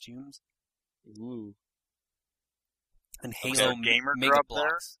costumes. Ooh. And Was Halo there a gamer Mega grub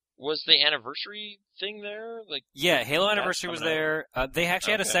Blocks. Was the anniversary thing there? Like, Yeah, Halo That's Anniversary was coming there. They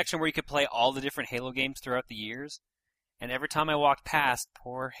actually had a Okay. section where you could play all the different Halo games throughout the years. And every time I walked past,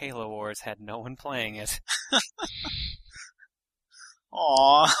 poor Halo Wars had no one playing it.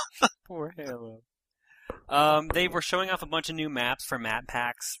 Aww. Poor Halo. They were showing off a bunch of new maps for map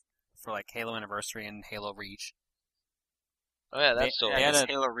packs for like Halo Anniversary and Halo Reach. oh yeah, that's They- still. they Yeah, had this a-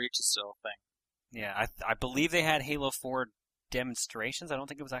 Halo Reach is still a thing. Yeah, I believe they had Halo 4 demonstrations. I don't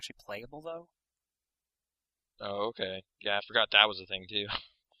think it was actually playable though. Oh, okay. Yeah, I forgot that was a thing too.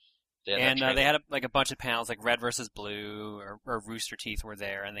 They had that And they trailer. had a bunch of panels like Red versus Blue or Rooster Teeth were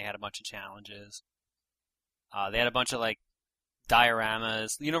there, and they had a bunch of challenges. They had a bunch of like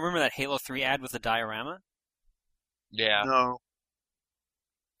dioramas. You know, remember that Halo 3 ad with the diorama? Yeah, No.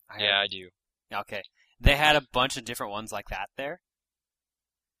 yeah, I do. Okay. They had a bunch of different ones like that there.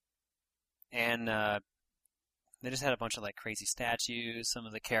 And they just had a bunch of like crazy statues, some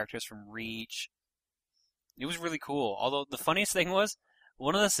of the characters from Reach. It was really cool. Although the funniest thing was,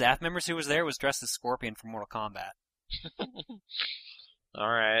 one of the staff members who was there was dressed as Scorpion from Mortal Kombat. All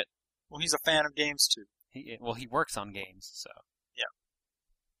right. Well, he's a fan of games too. He works on games, so. Yeah.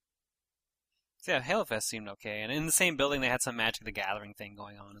 So yeah, Halo Fest seemed okay. And in the same building, they had some Magic the Gathering thing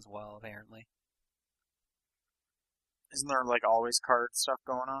going on as well, apparently. Isn't there like always card stuff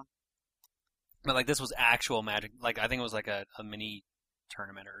going on? But like this was actual Magic. Like I think it was like a mini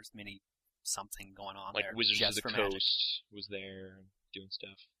tournament or mini something going on Like there. Wizards just of the for Magic. Coast was there and doing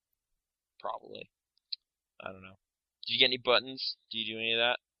stuff. Probably. I don't know. Did you get any buttons? Do you do any of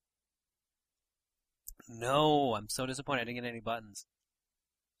that? No, I'm so disappointed I didn't get any buttons.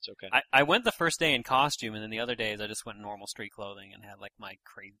 It's okay. I went the first day in costume, and then the other days I just went in normal street clothing and had like my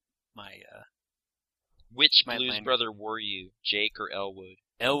Which my Blues lanyard. brother were you, Jake or Elwood?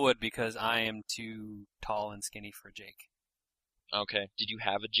 Elwood because I am too tall and skinny for Jake. Okay. Did you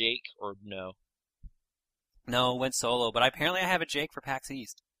have a Jake or no? No, went solo, but apparently I have a Jake for PAX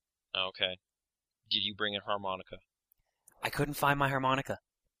East. Okay. Did you bring a harmonica? I couldn't find my harmonica.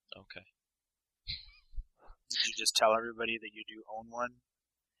 Okay. Did you just tell everybody that you do own one?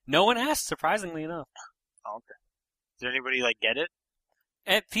 No one asked, surprisingly enough. Oh, okay. Did anybody like get it?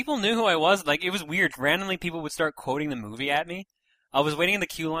 And people knew who I was. Like, it was weird. Randomly, people would start quoting the movie at me. I was waiting in the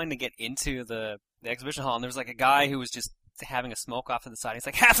queue line to get into the exhibition hall, and there was like a guy who was just having a smoke off to the side. He's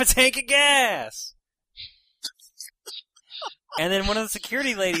like, half a tank of gas! And then one of the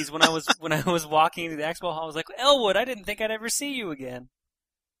security ladies, when I was walking into the expo hall, was like, Elwood, I didn't think I'd ever see you again.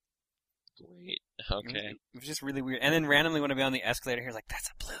 Great. Okay. It was just really weird. And then randomly, when I'd be on the escalator here, like, that's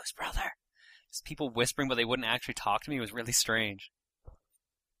a Blues brother. Just people whispering, but they wouldn't actually talk to me. It was really strange.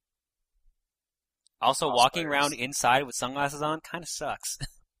 Also, Lost walking players. around inside with sunglasses on kind of sucks.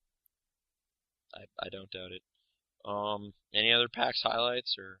 I don't doubt it. Any other PAX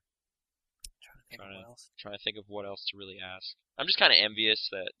highlights, or trying to think of what else to really ask? I'm just kind of envious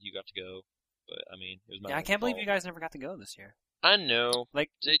that you got to go, but I mean, it was my Yeah, I own can't believe fault. you guys never got to go this year. I know.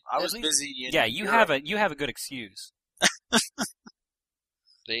 Like, I at was least- busy. Yeah, you have a good excuse.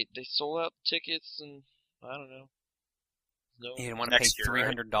 They sold out tickets, and I don't know. No. You didn't want to pay Next year,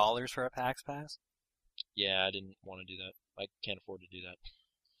 right? $300 for a PAX pass? Yeah, I didn't want to do that. I can't afford to do that.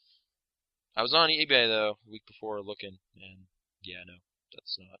 I was on eBay though a week before looking, and yeah, no,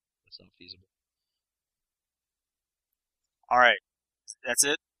 that's not feasible. All right, that's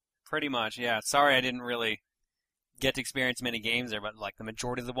it. Pretty much, yeah. Sorry I didn't really get to experience many games there, but like the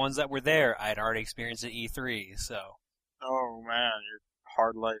majority of the ones that were there, I had already experienced at E3, so. Oh man, your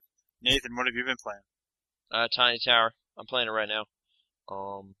hard life. Nathan, what have you been playing? Tiny Tower. I'm playing it right now.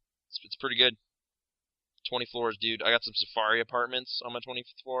 It's pretty good. 20 floors, dude. I got some Safari apartments on my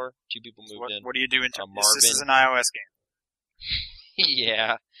 20th floor. 2 people moved in. What do you do in Marvin. This is an iOS game.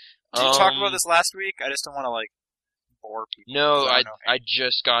 Yeah. Did you talk about this last week? I just don't want to bore people. No, 'cause I don't know. I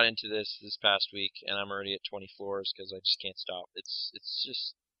just got into this past week, and I'm already at 20 floors because I just can't stop. It's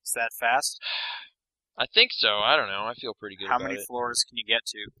just. Is that fast? I think so. I don't know. I feel pretty good How about many it. floors can you get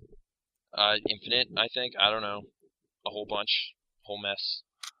to? Infinite, I think. I don't know. A whole bunch. Whole mess.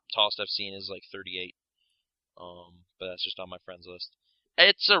 Tallest I've seen is like 38. But that's just on my friends list.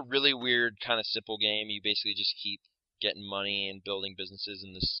 It's a really weird kind of simple game. You basically just keep getting money and building businesses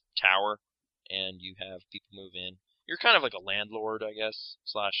in this tower, and you have people move in. You're kind of like a landlord, I guess,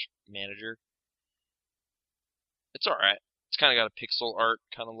 / manager. It's alright. It's kind of got a pixel art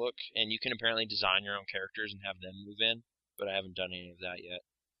kind of look, and you can apparently design your own characters and have them move in, but I haven't done any of that yet,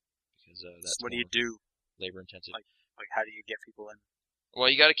 because that's What do you more do? labor intensive. Like, how do you get people in? Well,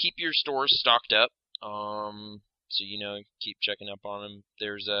 you got to keep your stores stocked up. So keep checking up on them.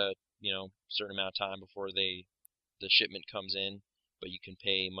 There's a certain amount of time before the shipment comes in, but you can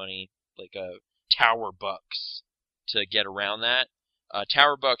pay money like tower bucks to get around that.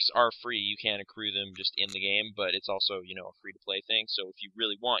 Tower bucks are free. You can accrue them just in the game, but it's also a free to play thing. So if you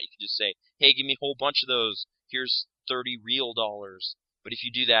really want, you can just say, "Hey, give me a whole bunch of those. Here's 30 real dollars." But if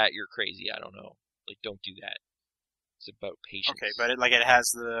you do that, you're crazy. I don't know. Don't do that. It's about patience. Okay, but it has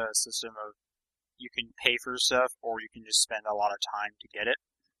the system of you can pay for stuff, or you can just spend a lot of time to get it.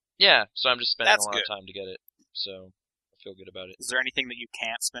 Yeah, so I'm just spending That's a lot good. of time to get it. So I feel good about it. Is there anything that you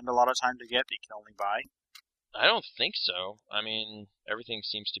can't spend a lot of time to get that you can only buy? I don't think so. I mean, everything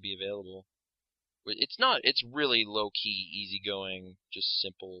seems to be available. It's really low-key, easygoing, just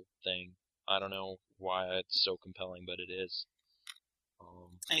simple thing. I don't know why it's so compelling, but it is.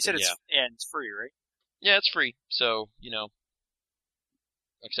 And you said yeah. it's free, right? Yeah, it's free. So,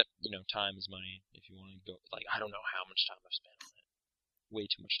 except, time is money if you want to go. I don't know how much time I've spent on it. Way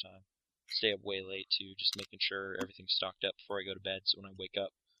too much time. Stay up way late, too, just making sure everything's stocked up before I go to bed, so when I wake up,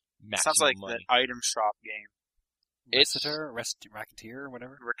 maximum Sounds like money. that item shop game. It's- Racketeer, or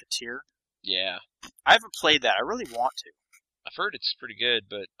whatever. Racketeer. Yeah. I haven't played that. I really want to. I've heard it's pretty good,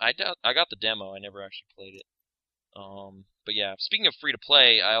 but I got the demo. I never actually played it. But yeah, speaking of free to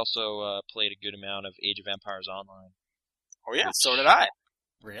play, I also played a good amount of Age of Empires Online. Oh yeah, so did I.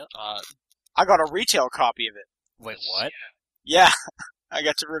 Really? I got a retail copy of it. Wait, what? Yeah, I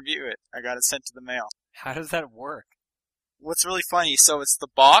got to review it. I got it sent to the mail. How does that work? What's really funny, so it's the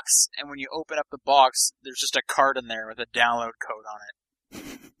box, and when you open up the box, there's just a card in there with a download code on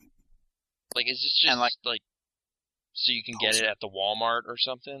it. Is this just And, so you can get it at the Walmart or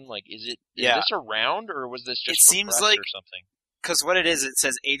something? Is Yeah. this around, or was this just It for seems press like- or something? Because what it is, it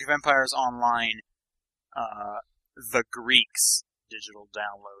says Age of Empires Online, the Greeks digital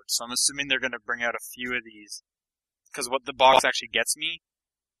download. So I'm assuming they're going to bring out a few of these. Because what the box actually gets me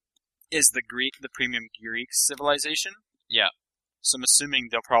is the premium Greek civilization. Yeah. So I'm assuming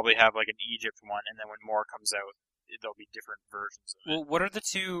they'll probably have an Egypt one, and then when more comes out, there'll be different versions of it. Well, what are the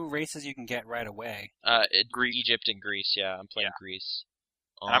two races you can get right away? Egypt and Greece. Yeah, I'm playing Greece.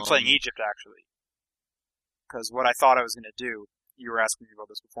 And I'm playing Egypt, actually. Because what I thought I was going to do, you were asking me about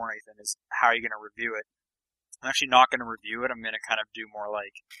this before, Nathan, is how are you going to review it? I'm actually not going to review it. I'm going to kind of do more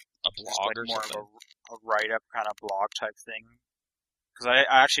a blog or more something. of a write-up kind of blog type thing. Because I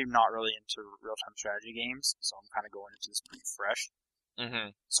actually am not really into real-time strategy games, so I'm kind of going into this pretty fresh.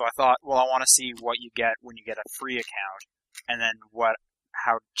 Mm-hmm. So I thought, well, I want to see what you get when you get a free account, and then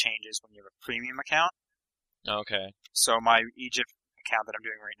how it changes when you have a premium account. Okay. So my Egypt account that I'm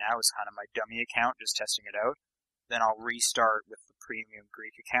doing right now is kind of my dummy account, just testing it out. Then I'll restart with the premium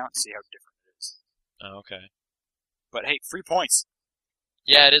Greek account and see how different it is. Oh, okay. But hey, free points.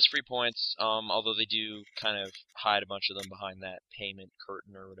 Yeah, it is free points. Although they do kind of hide a bunch of them behind that payment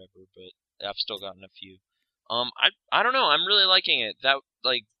curtain or whatever, but I've still gotten a few. I don't know. I'm really liking it. That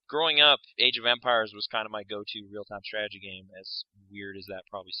like growing up, Age of Empires was kind of my go-to real-time strategy game. As weird as that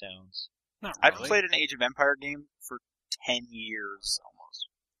probably sounds. Not I've really. played an Age of Empire game for 10 years almost.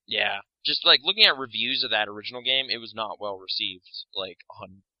 Yeah, just like looking at reviews of that original game, it was not well received. Like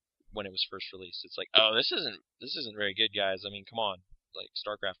on when it was first released, it's like, oh, this isn't very good, guys. I mean, come on, like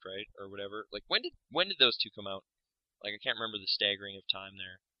StarCraft, right, or whatever. Like when did those two come out? Like I can't remember the staggering of time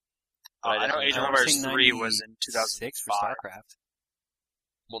there. But I know definitely Age of I wanna Empires say 3 was in 96 for 2005. StarCraft.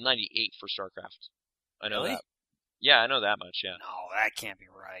 Well, 98 for StarCraft. I know Really? that. Yeah, I know that much. Yeah, No, that can't be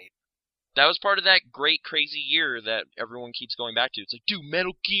right. that was part of that great crazy year that everyone keeps going back to. It's like, dude,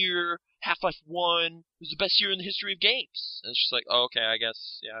 Metal Gear, Half-Life 1 was the best year in the history of games. And it's just like, oh, okay, I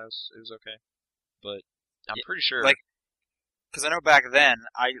guess, yeah, it was okay. But I'm Yeah, pretty sure. like, because I know back then,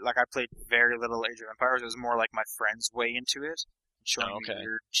 I played very little Age of Empires. It was more like my friend's way into it, showing me okay.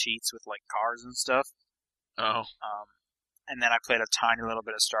 weird cheats with like cars and stuff. Oh, And then I played a tiny little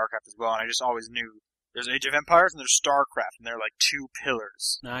bit of StarCraft as well, and I just always knew there's Age of Empires and there's StarCraft, and they're like two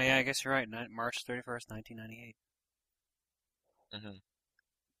pillars. No, yeah, I guess you're right. March 31st, 1998.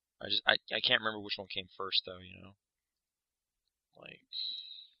 I can't remember which one came first though. You know, like,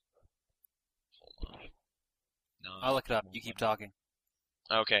 hold on. No, I'll look it up. You keep talking.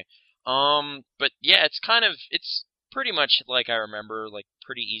 Okay. But yeah, it's pretty much like I remember, like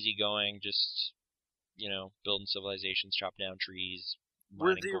pretty easygoing, just, building civilizations, chop down trees, Were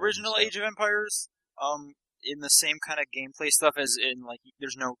mining the gold and original stuff. Age of Empires in the same kind of gameplay stuff as in like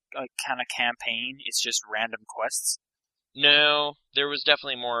there's no kind of campaign? It's just random quests. No, there was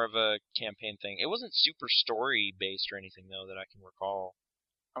definitely more of a campaign thing. It wasn't super story based or anything though that I can recall.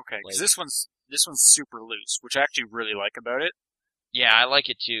 Okay, because Like- this one's super loose, which I actually really like about it. Yeah, I like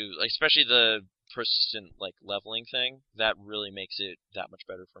it too. Like, especially the persistent like leveling thing. That really makes it that much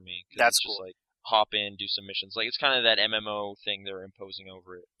better for me. 'Cause That's it's just cool. like hop in, do some missions. Like it's kind of that MMO thing they're imposing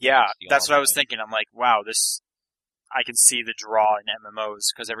over it. Yeah, It's the that's what I was online. thinking. I'm like, wow, this. I can see the draw in MMOs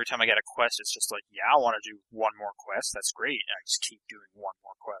because every time I get a quest, it's just like, yeah, I want to do one more quest. That's great. And I just keep doing one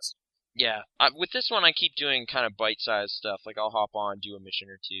more quest. Yeah, with this one, I keep doing kind of bite-sized stuff. Like I'll hop on, do a mission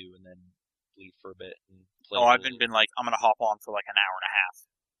or two, and then leave for a bit and play. Oh, a I've little. been like, I'm gonna hop on for like an hour and a half.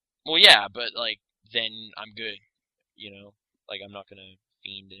 Well, yeah, but like then I'm good. Like I'm not gonna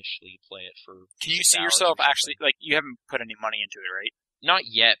fiendishly play it for. Can you 6 see hours yourself or something. actually like you haven't put any money into it, right? Not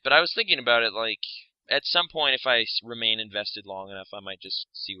yet, but I was thinking about it. Like at some point, if I remain invested long enough, I might just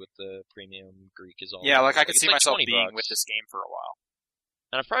see what the premium Greek is all. Yeah, about. like I could it's see like myself 20 being bucks. with this game for a while.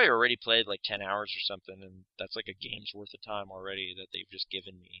 And I've probably already played like 10 hours or something, and that's like a game's worth of time already that they've just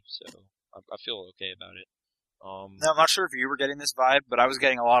given me. So I feel okay about it. Now, I'm not sure if you were getting this vibe, but I was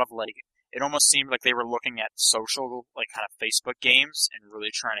getting a lot of like, it almost seemed like they were looking at social, like kind of Facebook games and really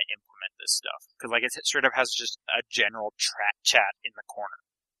trying to implement this stuff. Cause like it straight up has just a general chat in the corner.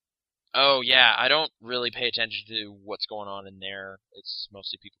 Oh yeah, I don't really pay attention to what's going on in there. It's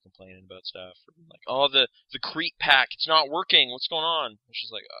mostly people complaining about stuff, or like, oh the Crete pack, it's not working. What's going on? It's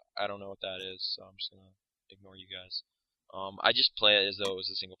just like I don't know what that is, so I'm just gonna ignore you guys. I just play it as though it was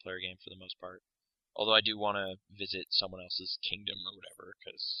a single player game for the most part. Although I do want to visit someone else's kingdom or whatever,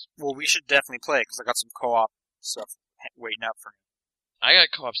 because Well, we should definitely play because I got some co-op stuff waiting up for me. I got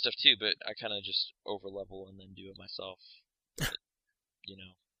co-op stuff too, but I kind of just overlevel and then do it myself. But,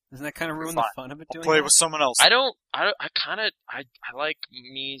 Doesn't that kind of ruin Fine. the fun of it I'll doing play that? with someone else. I like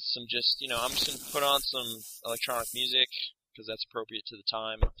me some just, I'm just gonna put on some electronic music, because that's appropriate to the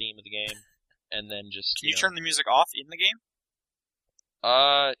time and theme of the game, and then just, Can you turn the music off in the game?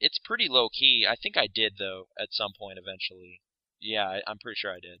 It's pretty low key. I think I did though at some point eventually. Yeah, I'm pretty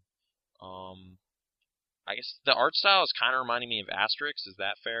sure I did. I guess the art style is kind of reminding me of Asterix. Is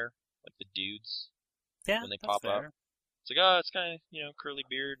that fair? Like the dudes Yeah, when they that's pop fair. up. It's like, oh, it's kind of curly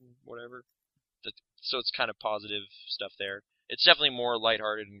beard and whatever. So it's kind of positive stuff there. It's definitely more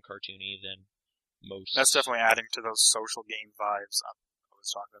lighthearted and cartoony than most. That's definitely adding to those social game vibes I was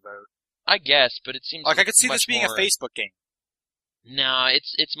talking about. I guess, but it seems Like I could see much this being more, a Facebook game. Nah,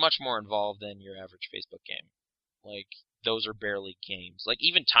 it's much more involved than your average Facebook game. Like those are barely games. Like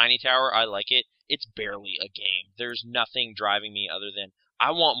even Tiny Tower, I like it. It's barely a game. There's nothing driving me other than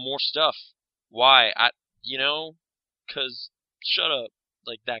I want more stuff. Why? Cause shut up.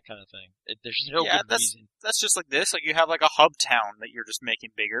 Like that kind of thing. There's no Yeah, good reason. That's just like this. Like you have like a hub town that you're just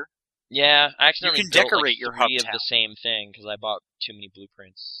making bigger. Yeah, I accidentally can built, decorate like, your 3 hub of town. the same thing because I bought too many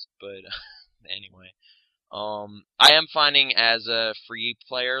blueprints. But anyway, I am finding as a free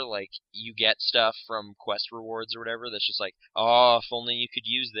player, like, you get stuff from quest rewards or whatever that's just like, oh, if only you could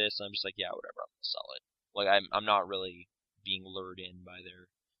use this. I'm just like, yeah, whatever, I'm gonna sell it. Like, I'm not really being lured in by their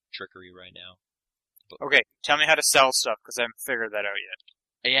trickery right now. But, Okay, tell me how to sell stuff, because I haven't figured that out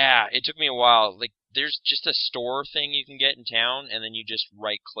yet. yeah, it took me a while. Like, there's just a store thing you can get in town, and then you just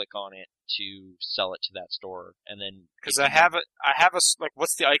right-click on it to sell it to that store, and then... Because I have a, like,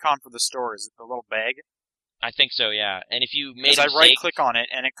 what's the icon for the store? Is it the little bag? I think so, yeah. And if you made Because a I mistake... right-click on it,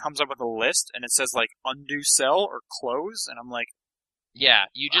 and it comes up with a list, and it says, like, undo sell or close, and I'm like, Yeah,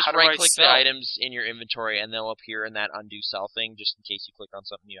 you just how do I right-click the sell? items in your inventory, and they'll appear in that undo sell thing, just in case you click on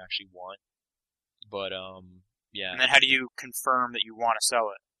something you actually want. But, yeah. and then how do you confirm that you want to sell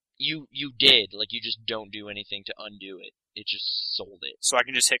it? You did. Like, you just don't do anything to undo it. It just sold it. So I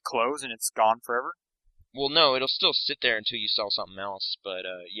can just hit close, and it's gone forever? Well, no, it'll still sit there until you sell something else, but,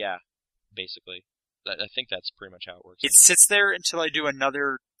 yeah, basically. I think that's pretty much how it works. It sits there until I do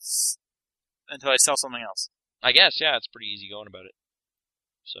until I sell something else. I guess, yeah, it's pretty easy going about it.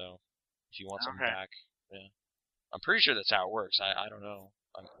 So, if you want something Okay. back, yeah. I'm pretty sure that's how it works. I don't know.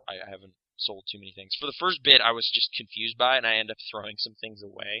 I haven't sold too many things. For the first bit, I was just confused by it, and I ended up throwing some things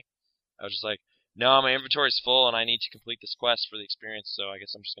away. I was just like, no, my inventory's full, and I need to complete this quest for the experience, so I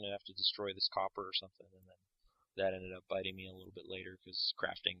guess I'm just going to have to destroy this copper or something, and then that ended up biting me a little bit later, because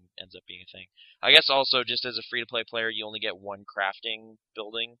crafting ends up being a thing. I guess also, just as a free-to-play player, you only get one crafting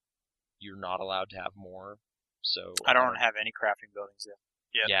building. You're not allowed to have more, so... I don't have any crafting buildings yet.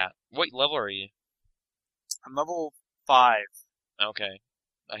 Yeah. What level are you? I'm level 5. Okay.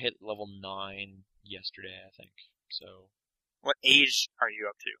 I hit level 9 yesterday, I think. So, What age are you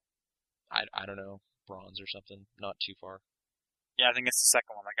up to? I don't know. Bronze or something. Not too far. Yeah, I think it's the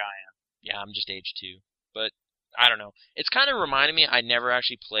second one like I am. Yeah, I'm just age 2. But, I don't know. It's kind of reminding me, I never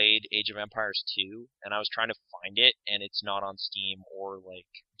actually played Age of Empires 2, and I was trying to find it, and it's not on Steam or, like,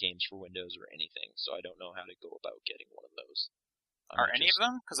 Games for Windows or anything, so I don't know how to go about getting one of those. Are any of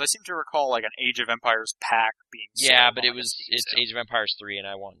them? Because I seem to recall like an Age of Empires pack being sold Yeah, but on, it like, a was, Steam it's sale. Age of Empires 3, and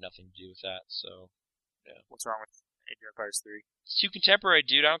I want nothing to do with that, so... What's wrong with Age of Empires 3? It's too contemporary,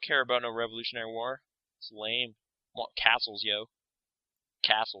 dude. I don't care about no Revolutionary War. It's lame. I want castles, yo.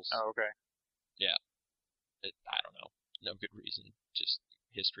 Castles. Oh, okay. I don't know. No good reason. Just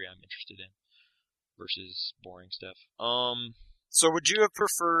history I'm interested in. Versus boring stuff. So would you have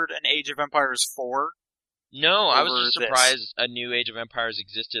preferred an Age of Empires 4? No, I was Over just this. surprised a new Age of Empires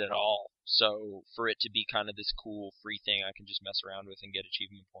existed at all. So, for it to be kind of this cool, free thing I can just mess around with and get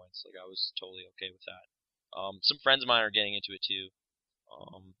achievement points, like, I was totally okay with that. Some friends of mine are getting into it too.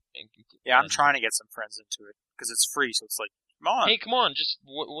 Yeah, I'm and- trying to get some friends into it because it's free. So it's like, come on. Hey, come on, just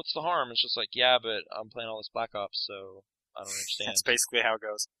what's the harm? It's just like, yeah, but I'm playing all this Black Ops, so I don't understand. That's basically how it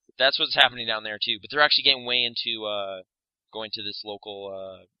goes. That's what's happening down there too. But they're actually getting way into going to this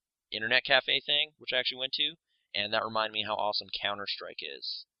local internet cafe thing, which I actually went to, and that reminded me how awesome Counter-Strike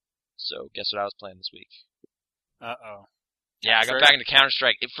is. So guess what I was playing this week? Uh-oh. Yeah, I got Counter-Strike? back into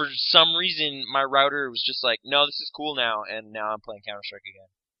Counter-Strike. For some reason, my router was just like, no, this is cool now, and now I'm playing Counter-Strike again.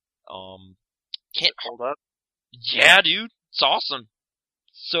 Can't Hold up. Yeah, dude, it's awesome.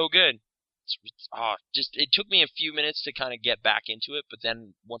 So good. It took me a few minutes to kind of get back into it, but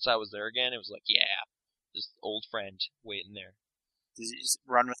then once I was there again, it was like, yeah, this old friend waiting there. Does you just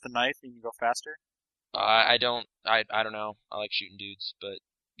run with the knife and you go faster? I don't know. I like shooting dudes, but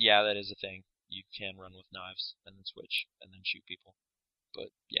yeah, that is a thing. You can run with knives and then switch and then shoot people. But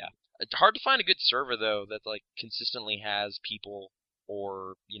yeah, it's hard to find a good server though that like consistently has people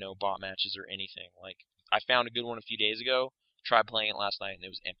or bot matches or anything. Like I found a good one a few days ago. Tried playing it last night and it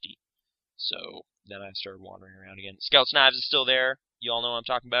was empty. So then I started wandering around again. Scouts Knives is still there. You all know what I'm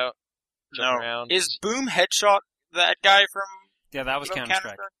talking about. Jumping No. around. Is Boom Headshot that guy from Yeah, that was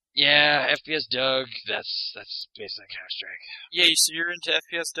Counter-Strike. Yeah, FPS Doug. That's basically Counter-Strike. Yeah, so you're into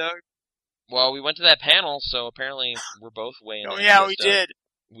FPS, Doug? Well, we went to that panel, so apparently we're both way into Oh yeah, FPS we Doug. did.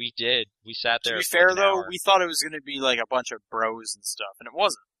 We did. We sat there. To be for fair like an though, hour. we thought it was going to be like a bunch of bros and stuff, and it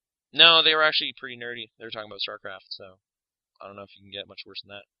wasn't. No, they were actually pretty nerdy. They were talking about StarCraft, so I don't know if you can get much worse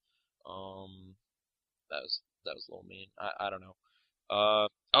than that. That was a little mean. I don't know.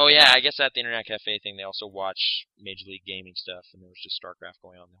 Oh yeah, I guess at the Internet Cafe thing, they also watch Major League Gaming stuff, and there was just StarCraft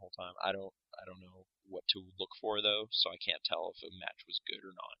going on the whole time. I don't know what to look for though, so I can't tell if a match was good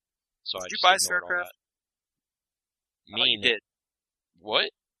or not. So I Did you just buy ignored all StarCraft? that. I thought you did. What?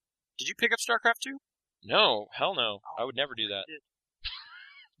 Did you pick up StarCraft 2? No, hell no. Oh, I would never do that. did.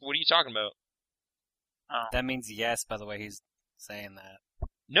 What are you talking about? Oh. That means yes, by the way he's saying that.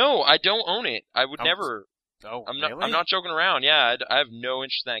 No, I don't own it. I would Oh, never. Oh, I'm really? not joking around. Yeah, I have no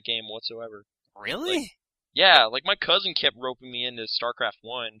interest in that game whatsoever. Really? Yeah, like my cousin kept roping me into StarCraft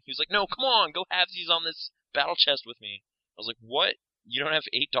 1. He was like, "No, come on, go have these on this battle chest with me." I was like, "What? You don't have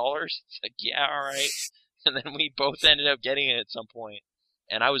 $8?" It's like, "Yeah, all right." And then we both ended up getting it at some point.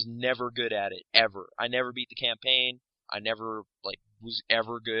 And I was never good at it ever. I never beat the campaign. I never was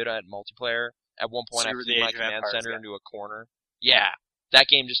ever good at multiplayer. At one point, So I you were flew the my Age of command Empires center guy. into a corner. Yeah, that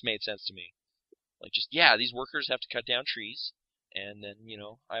game just made sense to me. Like, just these workers have to cut down trees, and then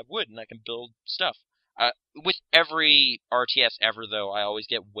I have wood and I can build stuff. With every RTS ever, though, I always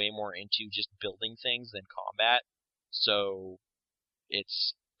get way more into just building things than combat. So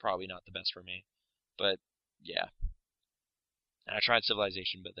it's probably not the best for me. But yeah, and I tried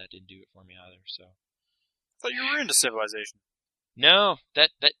Civilization, but that didn't do it for me either. So I thought you were into Civilization. no,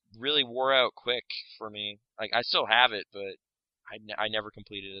 that really wore out quick for me. Like I still have it, but I never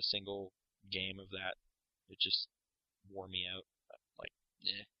completed a single game of that. It just wore me out. Like,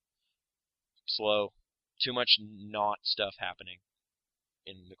 slow. Too much not stuff happening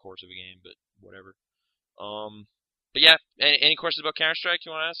in the course of a game, but whatever. But yeah, any questions about Counter-Strike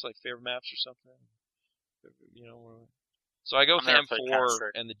you want to ask? Like favorite maps or something? So I go with I've the never played M4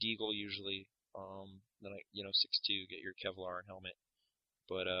 Counter-Strike. and the Deagle usually. Then 6.2, get your Kevlar and helmet.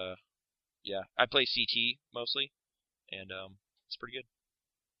 But yeah, I play CT mostly, and it's pretty good.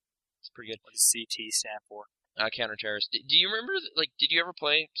 It's pretty good. What does CT stand for? Counter terrorist. Do you remember? Did you ever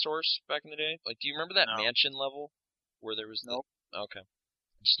play Source back in the day? Like, do you remember that No. mansion level where there was? Nope. Okay.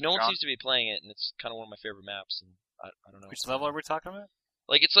 Just no one John? seems to be playing it, and it's kind of one of my favorite maps. And I don't know. Which level are we talking about?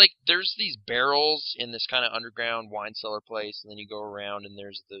 Like, it's like there's these barrels in this kind of underground wine cellar place, and then you go around and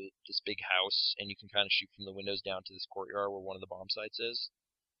there's this big house, and you can kind of shoot from the windows down to this courtyard where one of the bomb sites is.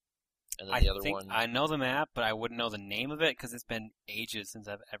 And then I the other think one. I know the map, but I wouldn't know the name of it because it's been ages since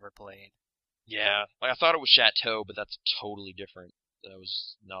I've ever played. Yeah, like I thought it was Chateau, but that's totally different. That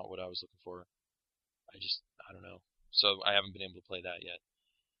was not what I was looking for. I don't know. So I haven't been able to play that yet.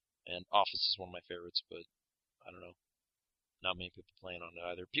 And Office is one of my favorites, but I don't know. Not many people playing on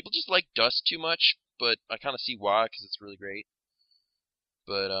it either. People just like Dust too much, but I kind of see why because it's really great.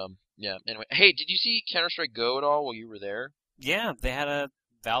 But yeah. Anyway, hey, did you see Counter-Strike Go at all while you were there? Yeah,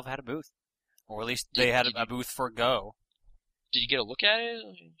 Valve had a booth, or at least they had a booth for Go. Did you get a look at it?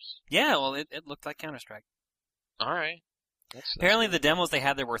 Yeah, well, it looked like Counter-Strike. All right. That's Apparently, the demos they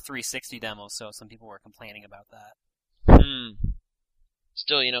had there were 360 demos, so some people were complaining about that.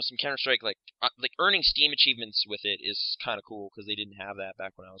 Still, some Counter-Strike, like earning Steam achievements with it is kind of cool because they didn't have that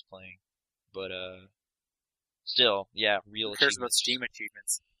back when I was playing. But still, yeah, real. Who cares about achievements. Steam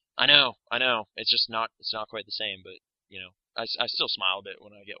achievements? I know. It's just not quite the same. But I still smile a bit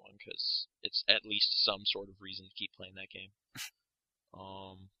when I get one because it's at least some sort of reason to keep playing that game.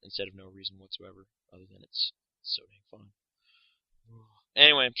 Instead of no reason whatsoever, other than it's so dang fun.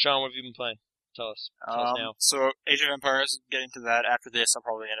 Anyway, Sean, what have you been playing? Tell us now. So Age of Empires, getting to that after this, I'll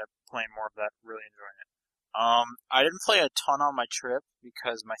probably end up playing more of that, really enjoying it. I didn't play a ton on my trip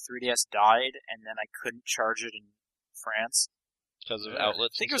because my 3DS died and then I couldn't charge it in France. Because of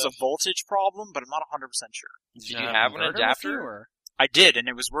outlets. I think and it was stuff? a voltage problem, but I'm not 100% sure. Did you have an adapter? Or? I did, and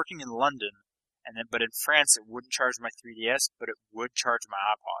it was working in London, but in France it wouldn't charge my 3DS, but it would charge my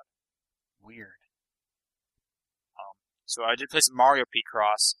iPod. Weird. So I did play some Mario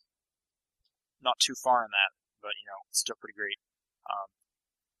P-Cross. Not too far in that, but it's still pretty great.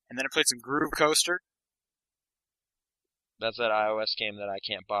 And then I played some Groove Coaster. That's that iOS game that I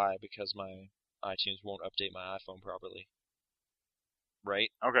can't buy because my iTunes won't update my iPhone properly.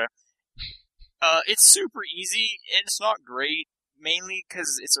 Right? Okay. It's super easy, and it's not great, mainly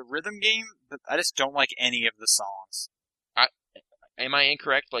because it's a rhythm game, but I just don't like any of the songs. Am I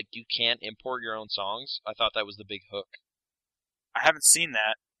incorrect? Like, you can't import your own songs? I thought that was the big hook. I haven't seen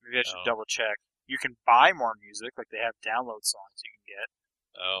that. Maybe I should Oh. double check. You can buy more music, like they have download songs you can get.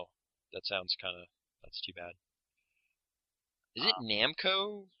 Oh, that's too bad. Is it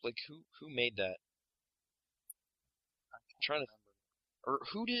Namco? Like, who made that? I'm trying to, or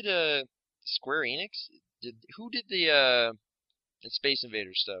who did Square Enix? Who did the Space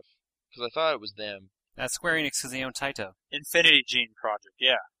Invaders stuff? Because I thought it was them. That's Square Enix because they own Taito. Infinity Gene Project,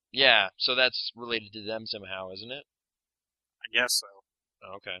 yeah. Yeah, so that's related to them somehow, isn't it? I guess so.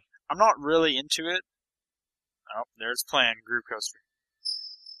 Oh, okay. I'm not really into it. Oh, there's playing Groove Coaster.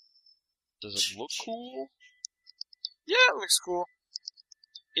 Does it look cool? Yeah, it looks cool.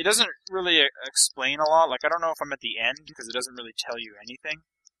 It doesn't really explain a lot. Like, I don't know if I'm at the end, because it doesn't really tell you anything.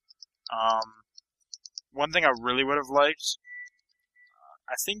 One thing I really would have liked,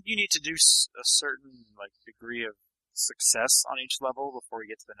 I think you need to do a certain, degree of success on each level before you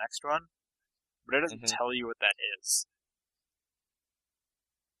get to the next one. But it doesn't tell you what that is.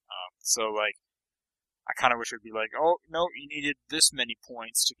 So, I kind of wish it would be like, oh, no, you needed this many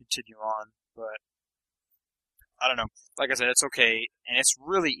points to continue on, but I don't know. Like I said, it's okay, and it's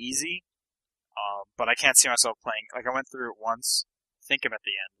really easy, but I can't see myself playing. Like, I went through it once, think I'm at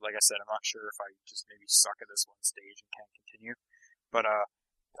the end. Like I said, I'm not sure if I just maybe suck at this one stage and can't continue, but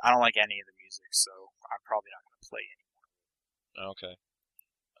I don't like any of the music, so I'm probably not going to play anymore. Okay.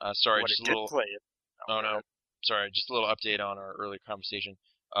 Sorry, What just it a little. did play it. Oh no, sorry, just a little update on our earlier conversation.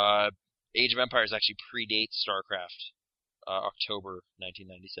 Age of Empires actually predates StarCraft, October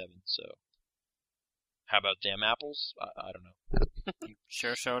 1997. So, how about damn apples? I don't know. You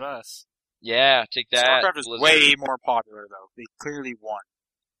sure showed us. Yeah, take that. StarCraft is Blizzard. way more popular, though. They clearly won,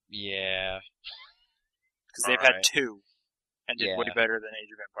 Yeah, because they've Alright. had two, and did way Yeah. better than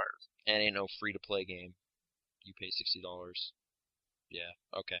Age of Empires. and ain't no free to play game. You pay $60. Yeah,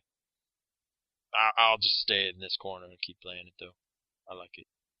 okay. I'll just stay in this corner and keep playing it though. I like it.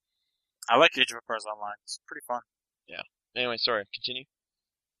 I like Age of Empires Online. It's pretty fun. Anyway, sorry. Continue.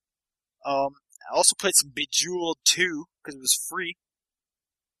 I also played some Bejeweled 2, because it was free.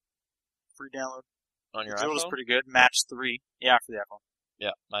 Free download. On your Bejeweled is iPhone? pretty good. Match 3. Yeah, for the iPhone.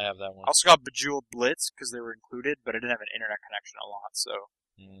 Yeah, I have that one. I also got Bejeweled Blitz, because they were included, but I didn't have an internet connection a lot, so...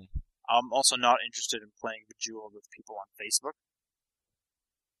 Mm. I'm also not interested in playing Bejeweled with people on Facebook.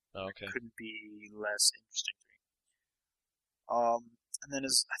 Okay. Couldn't be less interesting to me. And then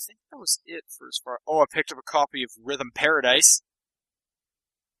I think that was it for as far... Oh, I picked up a copy of Rhythm Paradise.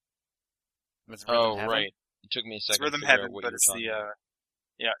 With Rhythm Oh, Heaven. right. It took me a It's second Rhythm to figure Heaven, out what but you were it's talking the, about.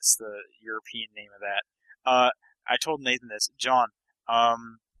 yeah, it's the European name of that. I told Nathan this. John,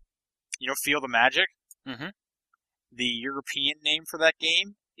 you know Feel the Magic? Mm-hmm. The European name for that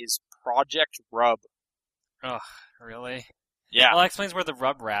game is Project Rub. Oh, really? Yeah. Well, that explains where the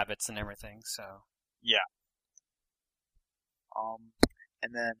rub rabbits and everything, so...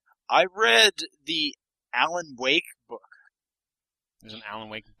 And then I read the Alan Wake book. There's an Alan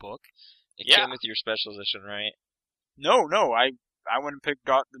Wake book? It yeah. came with your special edition, right? No, I went and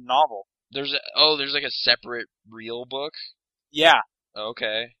got the novel. There's like a separate real book. Yeah.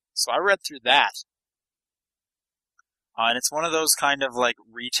 Okay. So I read through that. And it's one of those kind of like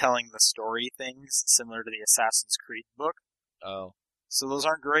retelling the story things, similar to the Assassin's Creed book. Oh. So those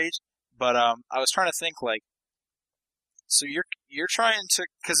aren't great, but I was trying to think like, so you're trying to,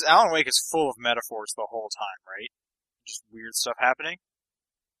 because Alan Wake is full of metaphors the whole time, right? Just weird stuff happening.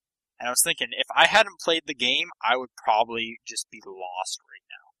 And I was thinking, if I hadn't played the game, I would probably just be lost right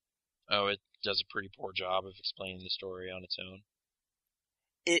now. Oh, it does a pretty poor job of explaining the story on its own.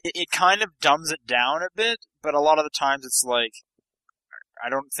 It kind of dumbs it down a bit, but a lot of the times it's like, I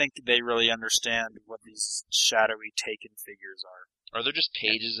don't think they really understand what these shadowy taken figures are. Are there just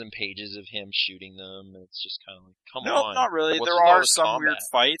pages and pages of him shooting them? And it's just kind of like, come No, on. not really. What's There with all are this some combat? weird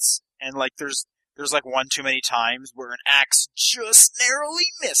fights, and like there's like one too many times where an axe just narrowly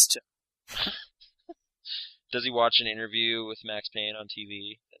missed him. Does he watch an interview with Max Payne on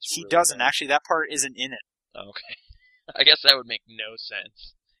TV? That's He really doesn't. bad. Actually, that part isn't in it. Oh, okay. I guess that would make no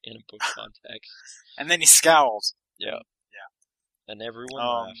sense in a book context. And then he scowls. Yeah. And everyone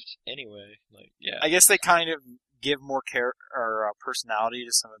laughed. Anyway, like, yeah. I guess they kind of give more personality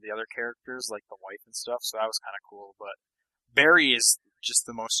to some of the other characters, like the wife and stuff, so that was kind of cool. But Barry is just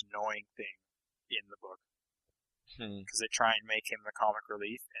the most annoying thing in the book. Because they try and make him the comic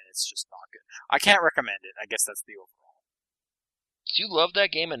relief, and it's just not good. I can't recommend it. I guess that's the overall. So you love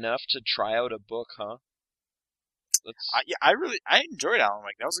that game enough to try out a book, huh? I enjoyed Alan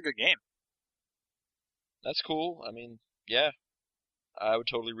Wake. That was a good game. That's cool. I mean, yeah. I would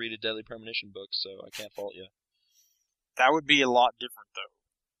totally read a Deadly Premonition book, so I can't fault you. That would be a lot different, though.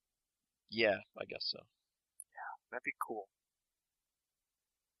 Yeah, I guess so. That'd be cool.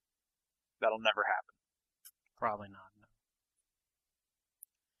 That'll never happen. Probably not, no.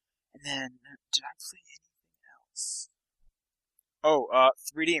 And then, did I play anything else? Oh,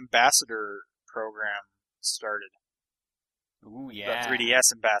 3D Ambassador program started. Ooh, yeah. The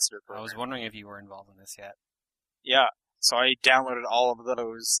 3DS Ambassador program. I was wondering if you were involved in this yet. Yeah, so I downloaded all of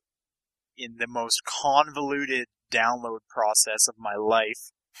those in the most convoluted download process of my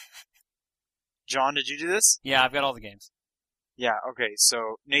life. John, did you do this? Yeah, I've got all the games. Yeah, okay,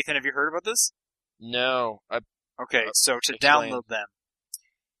 so Nathan, have you heard about this? No. Okay, so to explain. download them,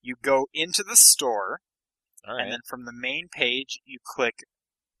 you go into the store, Alright. and then from the main page, you click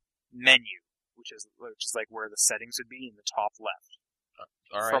menu, which is like where the settings would be in the top left.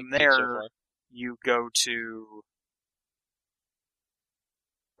 Alright. From good there, so far. you go to,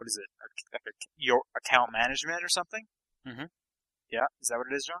 what is it? Your account management or something? Mhm. Yeah, is that what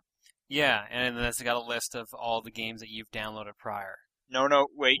it is, John? Yeah, and then it's got a list of all the games that you've downloaded prior. No,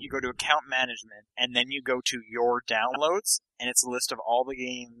 wait. You go to account management, and then you go to your downloads, and it's a list of all the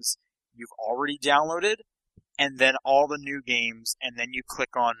games you've already downloaded, and then all the new games, and then you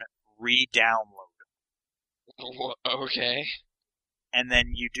click on re-download. Okay. And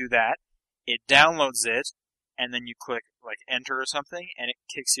then you do that. It downloads it, and then you click like enter or something, and it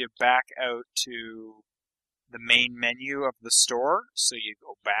kicks you back out to the main menu of the store. So you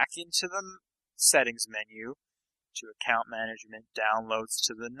go back into the settings menu to account management, downloads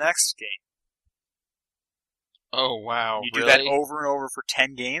to the next game. Oh, wow. You do really? that over and over for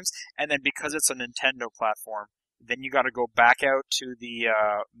 10 games, and then because it's a Nintendo platform, then you got to go back out to the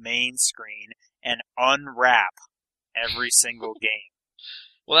main screen and unwrap every single game.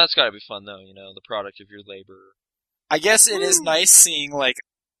 Well, that's gotta be fun, though, you know, the product of your labor. I guess it is nice seeing, like,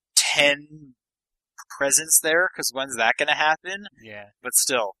 10 presents there, because when's that going to happen? Yeah. But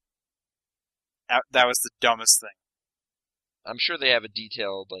still, that was the dumbest thing. I'm sure they have a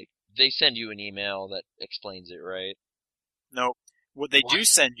detailed, like, they send you an email that explains it, right? No, what they do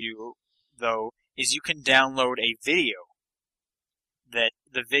send you, though, is you can download a video. That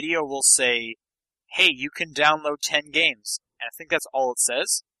the video will say, hey, you can download 10 games. And I think that's all it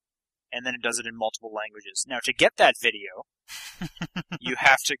says. And then it does it in multiple languages. Now, to get that video, you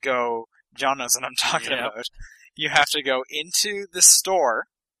have to go, John knows what I'm talking about. You have to go into the store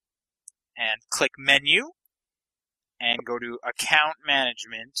and click menu and go to account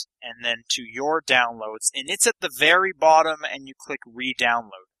management and then to your downloads. And it's at the very bottom and you click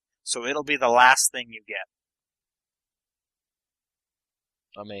re-download. So it'll be the last thing you get.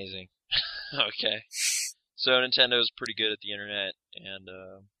 Amazing. Okay. So Nintendo's pretty good at the internet, and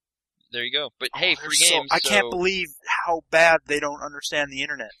there you go. But hey, free games. I can't believe how bad they don't understand the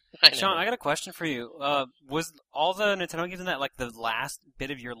internet. Sean, I got a question for you. Was all the Nintendo games in that like the last bit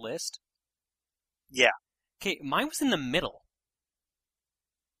of your list? Yeah. Okay, mine was in the middle.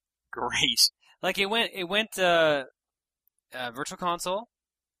 Great. Like it went Virtual Console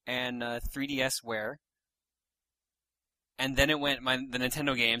and 3DSware. And then it went the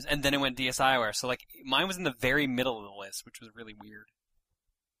Nintendo games, and then it went DSiWare. So like mine was in the very middle of the list, which was really weird.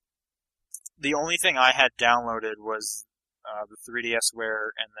 The only thing I had downloaded was the 3DSware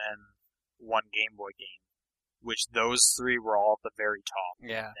and then one Game Boy game, which those three were all at the very top.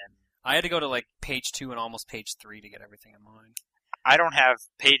 Yeah. And I had to go to like page 2 and almost page 3 to get everything in mine. I don't have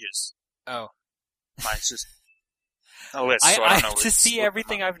pages. Oh. Mine's just a list, so I don't know. To see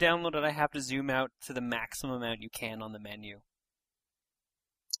everything I've downloaded, I have to zoom out to the maximum amount you can on the menu.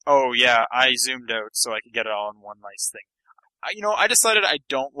 Oh yeah, I zoomed out so I could get it all in one nice thing. I decided I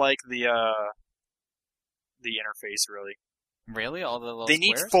don't like the interface really. Really? All the little They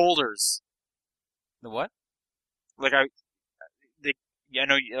squares? need folders. The what? Like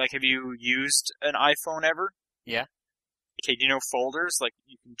have you used an iPhone ever? Yeah. Okay, do you know folders? Like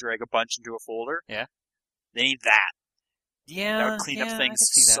you can drag a bunch into a folder? Yeah. They need that. Yeah, That would clean up I things can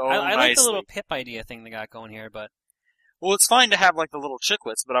see that. so I like the little nicely. pip idea thing they got going here, but Well, it's fine to have like the little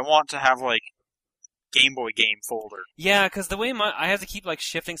chiclets, but I want to have like Game Boy game folder. yeah, because the way I have to keep like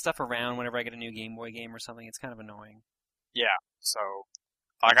shifting stuff around whenever I get a new Game Boy game or something, it's kind of annoying. Yeah, so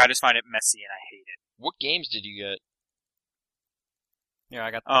like I just find it messy and I hate it. What games did you get? Yeah,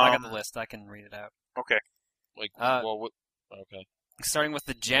 I got the list. I can read it out. Okay. Like, okay. Starting with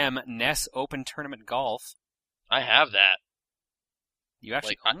the gem NES Open Tournament Golf. I have that. You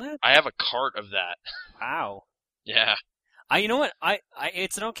actually Like, own that? I have a cart of that. Wow. Yeah. You know what?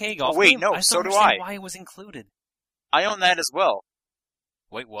 It's an okay golf Oh, wait, game. no, I just so don't do understand I. why it was included. I own that as well.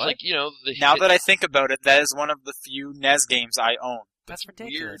 Wait, It's what? like, Now that I think about it, that is one of the few NES games I own. That's weird.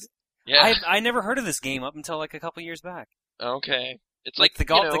 ridiculous. Yeah. I never heard of this game up until like a couple years back. Okay. It's Like the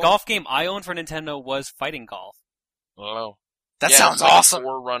golf, you know, the golf game I owned for Nintendo was Fighting Golf. Oh. That Yeah, sounds it's like awesome. A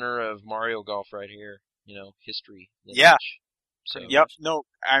forerunner of Mario Golf right here. History. Yeah. lineage. So, Yep. No,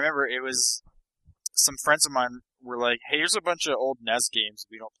 I remember it was some friends of mine were like, "Hey, here's a bunch of old NES games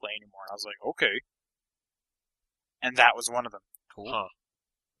we don't play anymore." And I was like, "Okay." And that was one of them. Cool. Huh.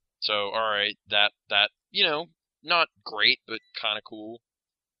 So, alright, that, not great, but kind of cool.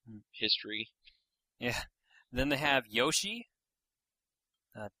 History. Yeah. Then they have Yoshi,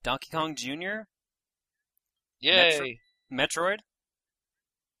 Donkey Kong Jr., Yay! Metroid,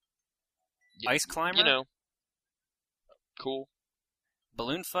 Y- Ice Climber, Cool.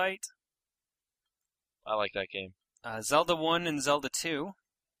 Balloon Fight, I like that game. Zelda 1 and Zelda 2.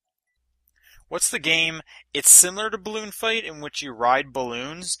 What's the game? It's similar to Balloon Fight in which you ride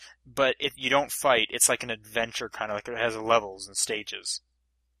balloons, but if you don't fight, it's like an adventure kind of like it has levels and stages.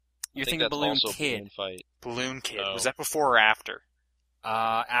 You're I think thinking that's Balloon also Kid. Balloon Fight. Balloon Kid. Oh. Was that before or after?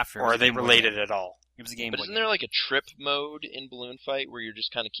 After. Or are they related at all? It was a Game But Boy isn't game. there like a trip mode in Balloon Fight where you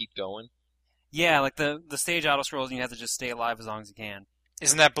just kind of keep going? Yeah, like the stage auto scrolls, and you have to just stay alive as long as you can.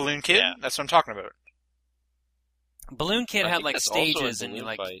 Isn't that Balloon Kid? Yeah. That's what I'm talking about. Balloon Kid I had think like that's also in stages, and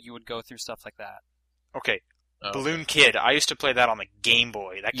Balloon Fight. you would go through stuff like that. Okay, Oh, Balloon Kid. I used to play that on the Game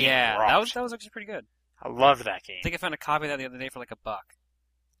Boy. That game Yeah, rocked. that was actually pretty good. I loved that game. I think I found a copy of that the other day for like $1.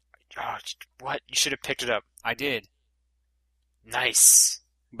 Oh, what? You should have picked it up. I did, Nice.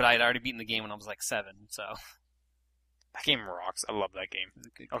 but I had already beaten the game when I was like 7, so That game rocks. I love that game. it was a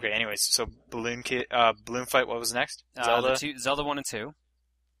good game. Okay, anyways, so Balloon Kid, Balloon Fight. What was next? Zelda 1 and 2,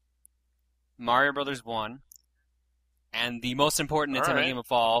 Mario Brothers 1, and the most important All Nintendo right. game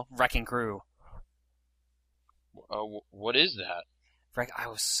of all, Wrecking Crew. what is that? I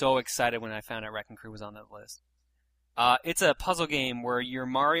was so excited when I found out Wrecking Crew was on that list. It's a puzzle game where you're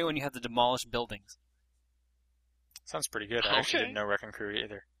Mario and you have to demolish buildings. Sounds pretty good. I actually Okay. didn't know Wrecking Crew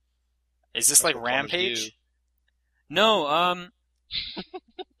either. Is this That's like what Plumbers Rampage? do. No,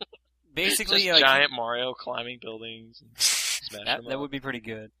 basically, Just like, giant Mario climbing buildings and smashing them that up. would be pretty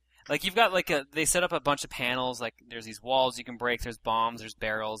good. Like you've got they set up a bunch of panels. Like there's these walls you can break. There's bombs. There's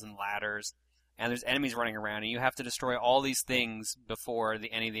barrels and ladders, and there's enemies running around. And you have to destroy all these things before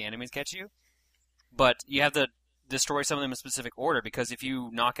any of the enemies catch you. But you have to destroy some of them in specific order because if you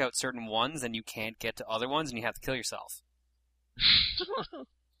knock out certain ones, then you can't get to other ones, and you have to kill yourself.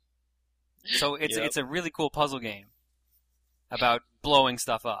 So it's Yep. it's a really cool puzzle game about blowing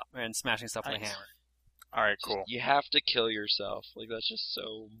stuff up and smashing stuff with a Nice. hammer. All right, cool. You have to kill yourself. Like that's just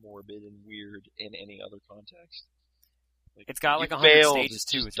so morbid and weird in any other context. Like, It's got like you 100 failed, stages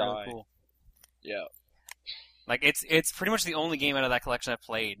too. just It's really die. cool. Yeah. Like it's pretty much the only game out of that collection I've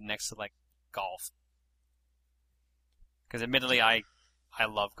played next to like golf. Because admittedly, I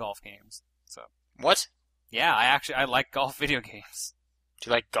love golf games. So What? yeah, I like golf video games. Do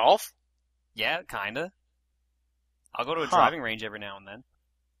you like golf? Yeah, kinda. I'll go to a Huh. driving range every now and then.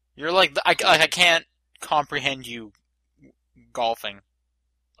 You're like I can't comprehend you golfing.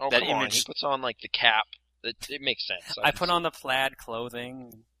 Oh, That come on. image- He puts on like the cap. It makes sense. I put on the plaid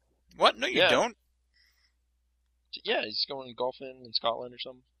clothing. What? No, you Yeah. don't. Yeah, he's going golfing in Scotland or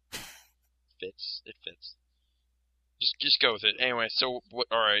something. Fits. It fits. Just go with it. Anyway, so what?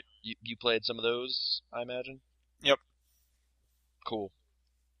 All right, you played some of those, I imagine. Yep. Cool.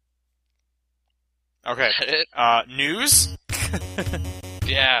 Okay. That it? News?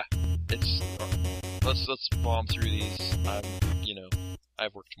 Yeah. It's. Let's bomb through these. I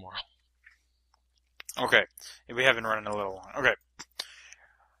have work tomorrow. Okay. We have been running a little long. Okay.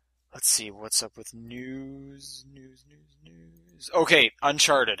 Let's see, what's up with news. Okay,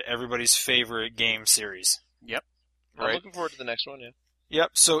 Uncharted, everybody's favorite game series. Yep. I'm Right? looking forward to the next one. Yeah.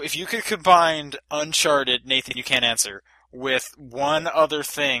 Yep, so if you could combine Uncharted, Nathan, you can't answer, with one other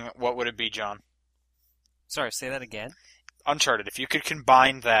thing, what would it be, John? Sorry, say that again. Uncharted, if you could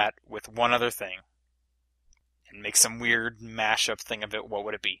combine that with one other thing, and make some weird mashup thing of it, what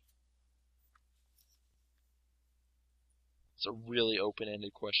would it be? It's a really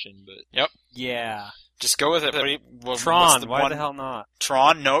open-ended question, but Yeah. Just go with it. What's Tron. the Why one- the hell not?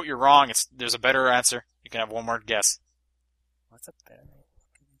 Tron? No, you're wrong. There's a better answer. You can have one more guess. What's up there?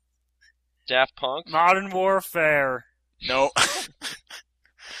 Daft Punk. Modern Warfare. No.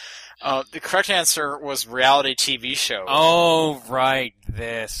 The correct answer was reality TV show. Oh, right.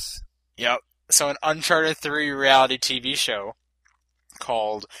 This. Yep. So an Uncharted 3 reality TV show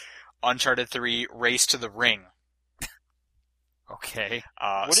called Uncharted 3 Race to the Ring. Okay.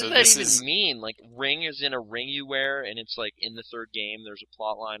 What so does that this even is, mean? Like, ring is in a ring you wear, and it's like in the third game there's a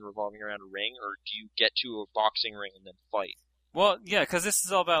plot line revolving around a ring, or do you get to a boxing ring and then fight? Well, yeah, because this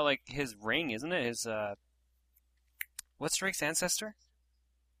is all about like his ring, isn't it? His what's Drake's ancestor?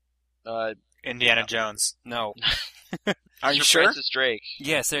 Indiana Jones. No. Are you Sir sure? Francis Drake.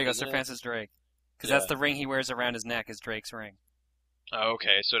 Yes, there you go, Isn't Sir it? Francis Drake. Because Yeah. that's the ring he wears around his neck is Drake's ring. Oh,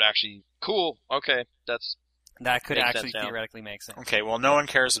 okay, so it actually cool. Okay, that's That could Makes actually sense now. theoretically make sense. Okay, well, no one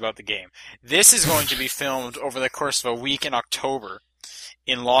cares about the game. This is going to be filmed over the course of a week in October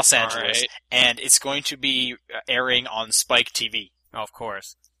in Los Angeles, Alright. and it's going to be airing on Spike TV. Oh, of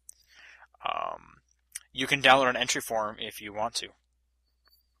course. You can download an entry form if you want to.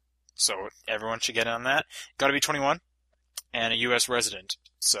 So everyone should get in on that. Got to be 21 and a U.S. resident.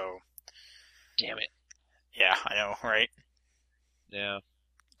 So, damn it. yeah, I know, right? Yeah.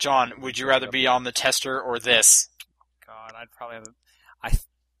 John, would you rather be on the tester or this? God, I'd probably have.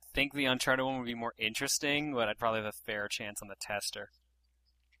 Think the Uncharted one would be more interesting, but I'd probably have a fair chance on the tester.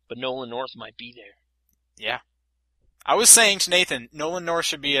 But Nolan North might be there. Yeah. I was saying to Nathan, Nolan North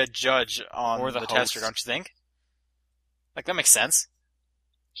should be a judge on Or the tester, host. don't you think? Like, that makes sense.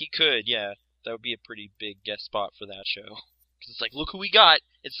 He could, yeah. That would be a pretty big guest spot for that show. Because it's like, look who we got!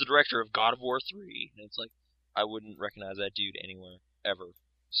 It's the director of God of War 3. And it's like, I wouldn't recognize that dude anywhere, ever.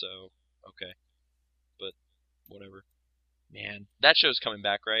 So, okay. But, whatever. Man, that show's coming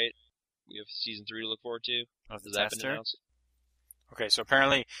back, right? We have season 3 to look forward to. Of the Has that been Tester? announced? Okay, so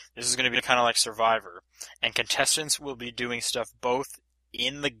apparently this is going to be kind of like Survivor, and contestants will be doing stuff both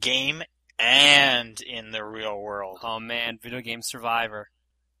in the game and in the real world. Oh man, Video Game Survivor.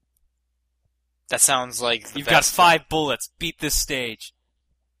 That sounds like the You've got best 5 bullets. Beat this stage.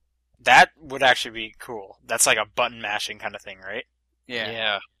 That would actually be cool. That's like a button mashing kind of thing, right?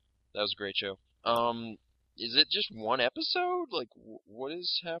 Yeah. That was a great show. Is it just one episode? Like, what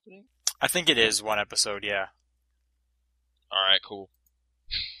is happening? I think it is one episode, yeah. Alright, cool.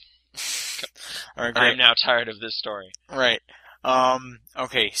 Alright, I'm great. now tired of this story. Right.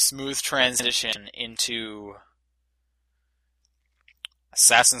 Okay, smooth transition into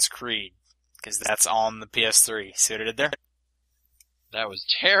Assassin's Creed, because that's on the PS3. See what I did there? That was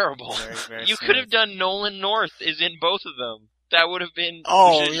terrible. Very, very You could have done Nolan North is in both of them. That would have been...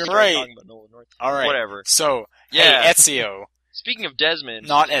 Oh, we should you're start right. talking about Nolan North. Alright. Whatever. So, Yeah. hey, Ezio. Speaking of Desmond...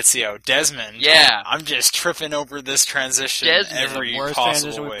 Not Ezio, Desmond. Yeah. I'm just tripping over this transition Desmond. every The worst possible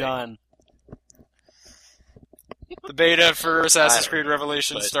transition way. we've done. The beta for Assassin's I don't Creed know,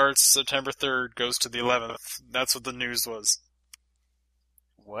 Revelation but- starts September 3rd, goes to the 11th. That's what the news was.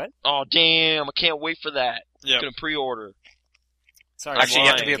 What? Oh, damn. I can't wait for that. Yep. Gonna pre-order. Sorry. Actually, you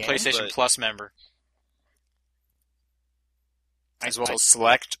have to be a lying, PlayStation but- Plus member. As well as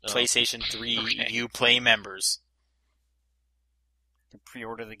select Oh. PlayStation 3 Okay. Uplay members. You can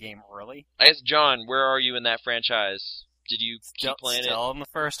pre-order the game early. I guess, John, where are you in that franchise? Did you keep playing it? Still in the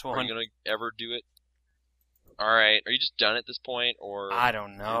first Are one. you gonna ever do it? Alright. Are you just done at this point, or... I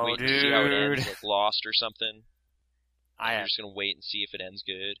don't know, wait to see how it ends, dude. like Lost or something? I You're have, just gonna wait and see if it ends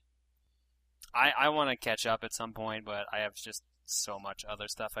good? I want to catch up at some point, but I have just so much other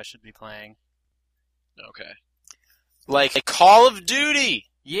stuff I should be playing. Okay. Like Call of Duty!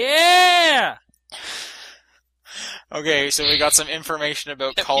 Yeah! Okay, so we got some information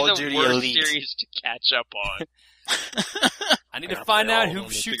about Call of Duty the worst Elite. series to catch up on. I need I to gotta find play all out of who them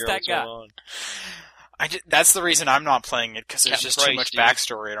to shoots figure out that what's guy. going on. That's the reason I'm not playing it, because there's Captain just Price, too much dude.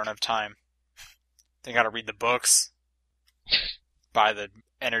 backstory. I don't have time. They gotta read the books. Buy the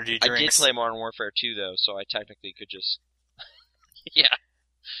energy I did drinks. play Modern Warfare 2, though, so I technically could just... yeah.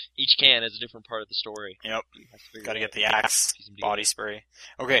 Each can is a different part of the story. Yep. You have to figure Gotta it get out. the axe, Piece them together. body spray.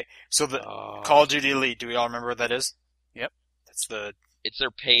 Okay, so the Oh. Call of Duty Elite, do we all remember what that is? Yep. That's the, It's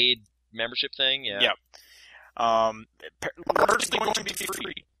their paid membership thing? Yeah. Yep. Largely going to be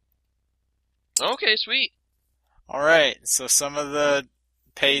free. Okay, sweet. Alright, so some of the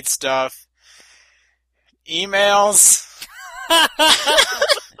paid stuff. Emails.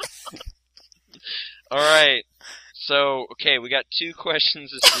 Alright. So, okay, we got 2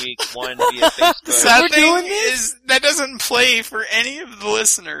 questions this week. One via Facebook. That We're thing doing this? that doesn't play for any of the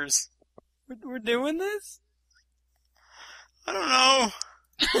listeners. We're doing this? I don't know.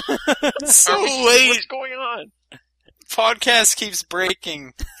 It's so Are we- late. What's going on? Podcast keeps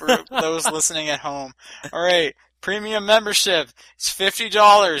breaking for those listening at home. Alright, premium membership. It's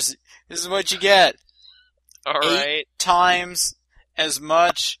 $50. This is what you get. Alright. Times as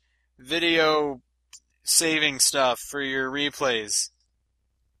much video saving stuff for your replays.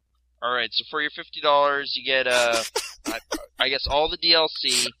 Alright, so for your $50, you get, I guess all the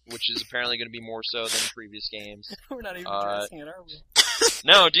DLC, which is apparently going to be more so than previous games. We're not even addressing it, are we?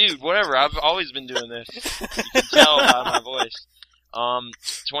 No, dude, whatever. I've always been doing this. You can tell by my voice.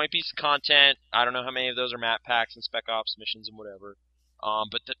 20 pieces of content. I don't know how many of those are map packs and spec ops missions and whatever.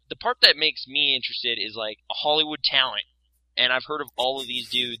 But the part that makes me interested is like a Hollywood talent. And I've heard of all of these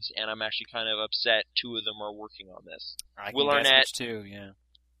dudes, and I'm actually kind of upset 2 of them are working on this. I Will can guess Arnett. which two, yeah.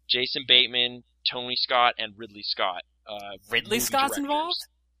 Jason Bateman, Tony Scott, and Ridley Scott. Ridley movie Scott's directors. involved?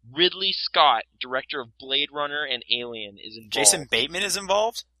 Ridley Scott, director of Blade Runner and Alien, is involved. Jason Bateman is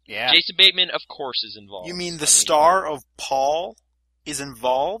involved? Yeah. Jason Bateman, of course, is involved. You mean I the star of Paul is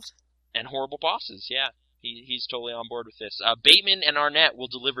involved? And Horrible Bosses, yeah. He's totally on board with this. Bateman and Arnett will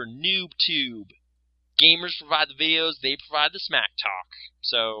deliver NoobTube. Gamers provide the videos, they provide the smack talk.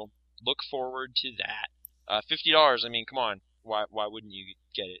 So, look forward to that. $50, I mean, come on. Why wouldn't you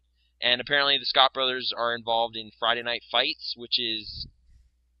get it? And apparently the Scott brothers are involved in Friday Night Fights, which is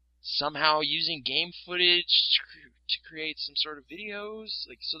somehow using game footage to create some sort of videos.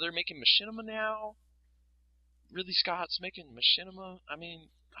 Like, so they're making Machinima now? Ridley Scott's making Machinima? I mean,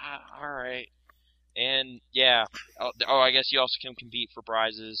 alright. And, yeah. Oh, I guess you also can compete for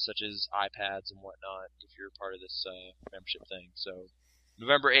prizes such as iPads and whatnot if you're part of this membership thing. So,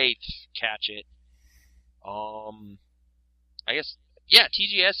 November 8th, catch it. I guess, yeah,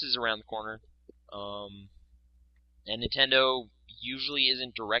 TGS is around the corner. And Nintendo usually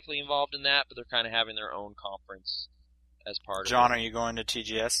isn't directly involved in that, but they're kind of having their own conference as part John, of it. are you going to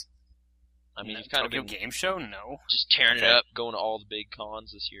TGS? I mean, you've kind of Tokyo been Game Show? No. just tearing it Okay. up, going to all the big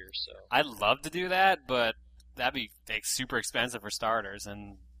cons this year, so. I'd love to do that, but that'd be like, super expensive for starters,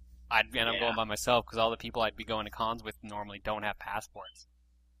 and I'd end up Yeah. going by myself because all the people I'd be going to cons with normally don't have passports.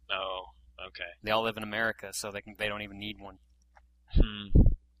 Oh, okay. They all live in America, so they don't even need one.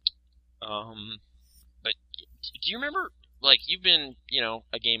 But do you remember, like, you've been,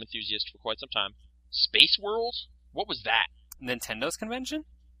 a game enthusiast for quite some time. Space World? What was that? Nintendo's convention?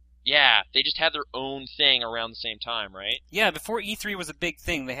 Yeah, they just had their own thing around the same time, right? Yeah, before E3 was a big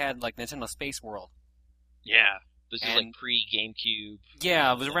thing, they had like Nintendo Space World. Yeah. This is like And- pre-GameCube.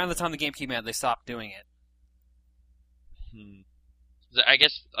 Yeah, it was around the time the GameCube came out they stopped doing it. I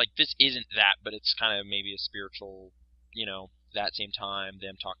guess, like, this isn't that, but it's kind of maybe a spiritual, that same time,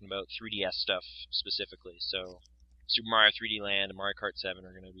 them talking about 3DS stuff specifically. So, Super Mario 3D Land and Mario Kart 7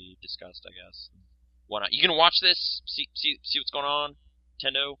 are going to be discussed, I guess. Why not? You going to watch this? See what's going on?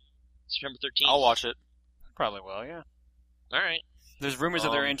 Nintendo? September 13th? I'll watch it. Probably will, yeah. Alright. There's rumors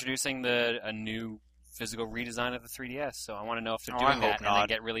that they're Um, introducing a new physical redesign of the 3DS, so I want to know if they're Oh, doing I hope that and then not.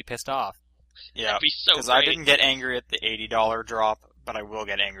 get really pissed off. Yeah, That'd be so because great. I didn't get angry at the $80 drop, but I will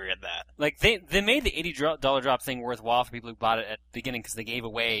get angry at that. Like they made the $80 drop thing worthwhile for people who bought it at the beginning because they gave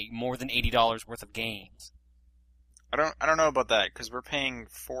away more than $80 worth of games. I don't know about that because we're paying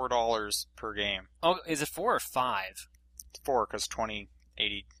 $4 per game. Oh, is it 4 or 5? It's 4 because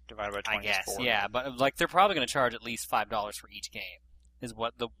 80 divided by 20 I guess, is 4. yeah, but like they're probably going to charge at least $5 for each game. Is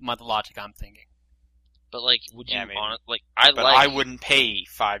what the logic I'm thinking. But, like, would you Yeah, maybe. But I I wouldn't pay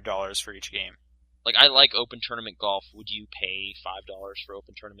 $5 for each game. Like, I like Open Tournament Golf. Would you pay $5 for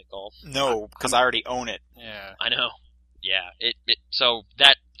Open Tournament Golf? No, because I already own it. Yeah. I know. Yeah. So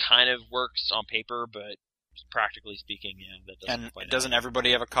that kind of works on paper, but practically speaking, yeah, that doesn't And quite doesn't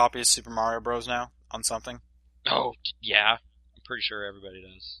everybody have a copy of Super Mario Bros. Now on something? Oh, yeah. I'm pretty sure everybody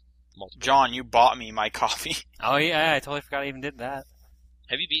does. Multiple. John, you bought me my copy. Oh yeah, I totally forgot I even did that.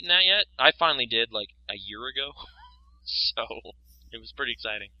 Have you beaten that yet? I finally did, like, a year ago. So, it was pretty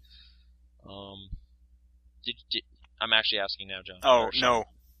exciting. I'm actually asking now, John. Oh, Or Sean. no.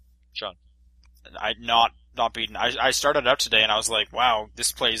 Sean. I not beaten. I started out today and I was like, wow,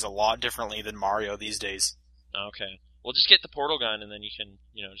 this plays a lot differently than Mario these days. Okay. Well, just get the portal gun and then you can,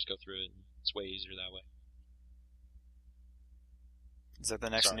 just go through it. It's way easier that way. Is that the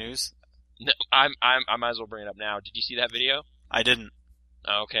next Sorry. news? No, I might as well bring it up now. Did you see that video? I didn't.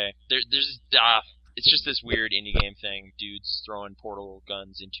 Oh, okay. There's it's just this weird indie game thing. Dude's throwing portal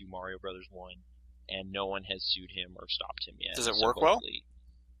guns into Mario Brothers 1, and no one has sued him or stopped him yet. Does it So work well? hopefully-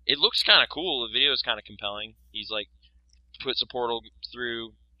 It looks kind of cool. The video is kind of compelling. He's like, puts a portal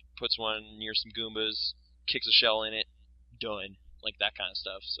through, puts one near some Goombas, kicks a shell in it, done. Like that kind of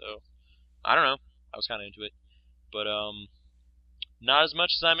stuff. So, I don't know. I was kind of into it. But, not as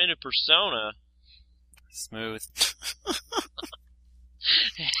much as I'm into Persona. Smooth.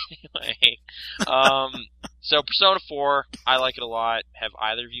 Anyway, so Persona 4, I like it a lot. Have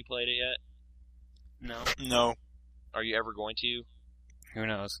either of you played it yet? No. No. Are you ever going to? Who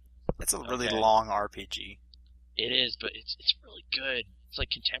knows? It's a really Okay. long RPG. It is, but it's really good. It's like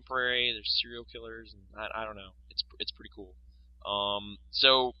contemporary. There's serial killers, and I don't know. It's pretty cool.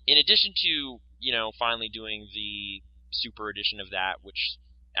 So in addition to finally doing the super edition of that, which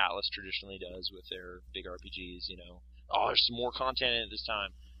Atlas traditionally does with their big RPGs, oh, there's some more content in it this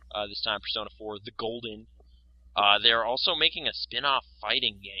time. This time Persona 4, The Golden. They're also making a spin-off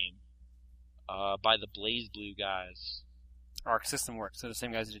fighting game by the Blaze Blue guys. Arc System Works. So the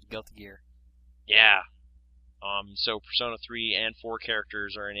same guys who did Guilty Gear. Yeah. So Persona 3 and 4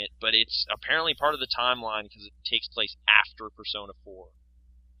 characters are in it, but it's apparently part of the timeline because it takes place after Persona 4.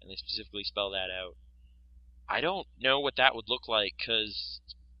 And they specifically spell that out. I don't know what that would look like because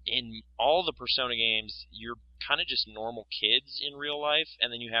in all the Persona games, you're kind of just normal kids in real life,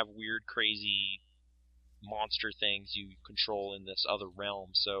 and then you have weird, crazy monster things you control in this other realm.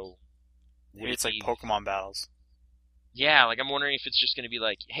 So would Maybe it's it like be- Pokemon battles. Yeah, like I'm wondering if it's just going to be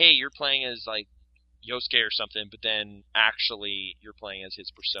like, hey, you're playing as like Yosuke or something, but then actually you're playing as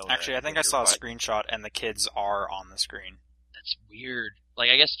his persona. Actually, I think I You're saw a fighting. screenshot and the kids are on the screen. That's weird. Like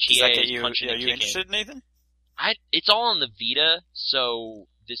I guess Does Chie that get is you? punching Are and you kicking. interested, Nathan? It's all on the Vita, so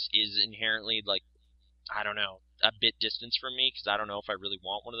this is inherently like I don't know, a bit distance from me because I don't know if I really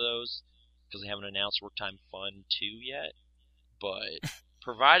want one of those because they haven't announced Work Time Fun 2 yet. But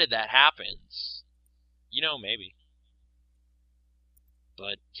provided that happens, maybe.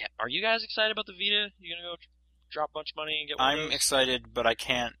 But yeah, are you guys excited about the Vita? You gonna go drop a bunch of money and get one of I'm those? excited, but I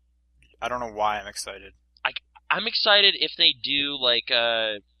can't. I don't know why I'm excited. I'm excited if they do like,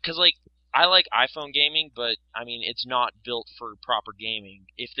 cause like I like iPhone gaming, but I mean it's not built for proper gaming.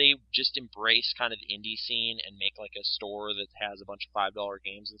 If they just embrace kind of the indie scene and make like a store that has a bunch of $5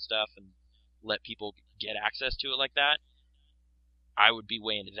 games and stuff, and let people get access to it like that, I would be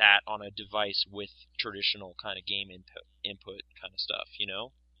way into that on a device with traditional kind of game input kind of stuff, you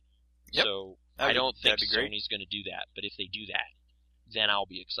know. Yep. So I don't think that'd be great. Sony's going to do that, but if they do that, then I'll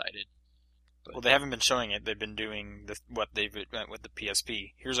be excited. But, Well, they haven't been showing it. They've been doing what they've went with the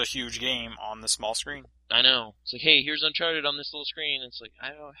PSP. Here's a huge game on the small screen. I know. It's like, hey, here's Uncharted on this little screen. It's like,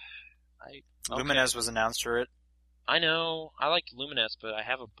 okay. Lumines was announced for it. I know. I like Lumines, but I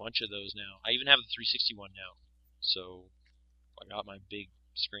have a bunch of those now. I even have the 360 one now. So I got my big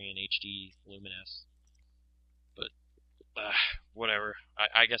screen HD Lumines. But whatever.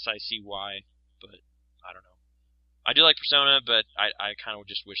 I guess I see why, but I don't know. I do like Persona, but I kind of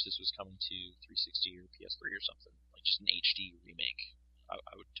just wish this was coming to 360 or PS3 or something, like just an HD remake. I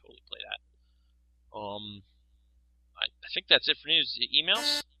would totally play that. I think that's it for news.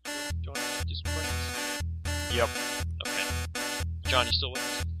 Emails? Do you want to do some questions? Yep. Okay. John, you still with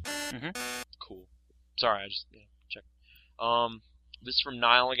us? Mhm. Cool. Sorry, I just checked. This is from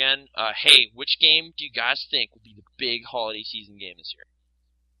Niall again. Hey, which game do you guys think will be the big holiday season game this year?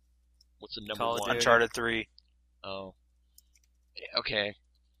 What's the number Call of one? Duty. Uncharted 3. Oh. Okay.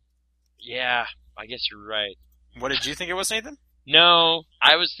 Yeah, I guess you're right. What did you think it was, Nathan? No,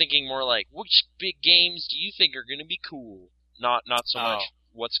 I was thinking more like, which big games do you think are going to be cool? Not so much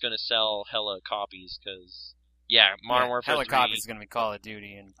what's going to sell hella copies, because, Modern Warfare 3... Helicopter is going to be Call of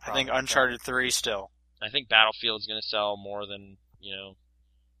Duty. And I think Uncharted 3 still. I think Battlefield's going to sell more than,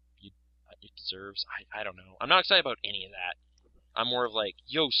 it deserves. I don't know. I'm not excited about any of that. I'm more of like,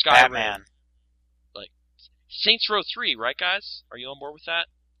 yo, Skyrim. Batman. Saints Row 3, right, guys? Are you on board with that?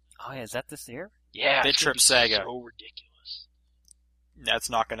 Oh, yeah, is that this year? Yeah, Bit it's gonna Trip be Saga. so ridiculous. That's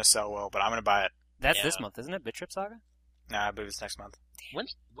not going to sell well, but I'm going to buy it. That's Yeah. this month, isn't it? Bit Trip Saga? Nah, I believe it's next month.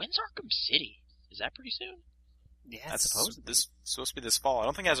 When's Arkham City? Is that pretty soon? Yeah, That's supposedly. this supposed to be this fall. I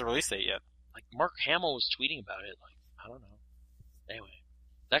don't think it has a release date yet. Like, Mark Hamill was tweeting about it. Like, I don't know. Anyway.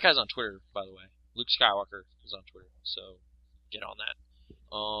 That guy's on Twitter, by the way. Luke Skywalker is on Twitter, so get on that.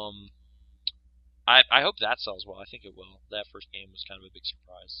 I hope that sells well. I think it will. That first game was kind of a big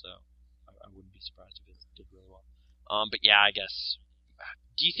surprise, so I wouldn't be surprised if it did really well. But yeah, I guess.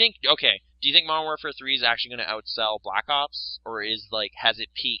 Do you think Modern Warfare 3 is actually going to outsell Black Ops, or has it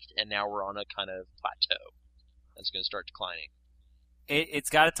peaked and now we're on a kind of plateau that's going to start declining? It's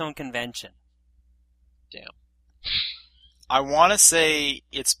got its own convention. Damn. I want to say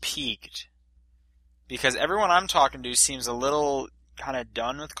it's peaked because everyone I'm talking to seems a little kind of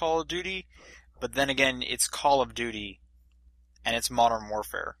done with Call of Duty, but then again, it's Call of Duty and it's Modern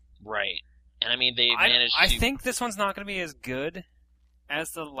Warfare. Right. And I mean, they managed I to... think this one's not going to be as good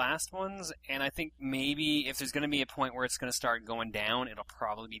as the last ones, and I think maybe if there's going to be a point where it's going to start going down, it'll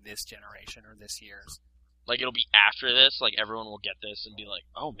probably be this generation or this year's. Like, it'll be after this, like, everyone will get this and be like,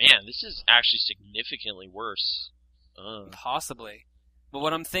 oh man, this is actually significantly worse. Possibly. But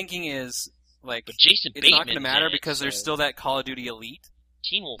what I'm thinking is, like, But Jason it's not Bateman's going to matter in it, because there's so still that Call of Duty Elite.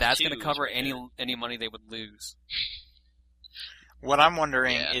 Teen Wolf That's 2 going to cover is right any money they would lose. What I'm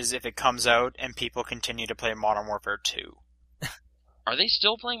wondering Yeah. is if it comes out and people continue to play Modern Warfare 2. Are they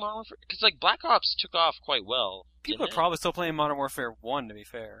still playing Modern Warfare? Because, like, Black Ops took off quite well. People are didn't it? probably still playing Modern Warfare 1, to be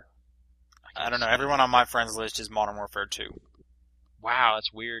fair. I don't know. Everyone on my friends list is Modern Warfare 2. Wow,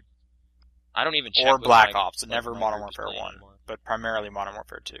 that's weird. I don't even check Or what Black my- Ops. what Never my Modern group is Warfare playing 1. anymore. But primarily Modern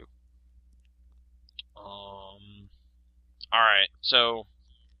Warfare 2. Alright, so,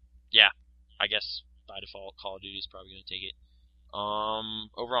 yeah, I guess by default Call of Duty is probably going to take it.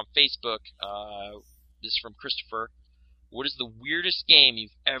 Over on Facebook, this is from Christopher. What is the weirdest game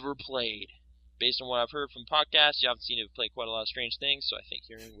you've ever played? Based on what I've heard from podcasts, you haven't seen it play quite a lot of strange things, so I think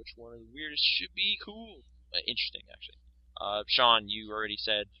hearing which one of the weirdest should be cool. Interesting, actually. Sean, you already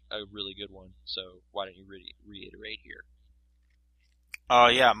said a really good one, so why don't you reiterate here?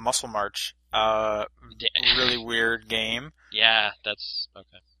 Yeah, Muscle March. Really weird game. Yeah, that's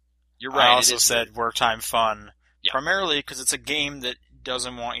okay. You're I right. also it is said weird. Work Time Fun. Yeah. Primarily because it's a game that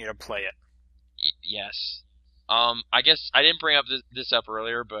doesn't want you to play it. Yes. I guess I didn't bring this up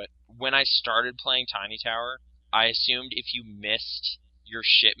earlier, but when I started playing Tiny Tower, I assumed if you missed your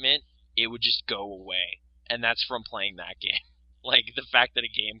shipment, it would just go away, and that's from playing that game. Like the fact that a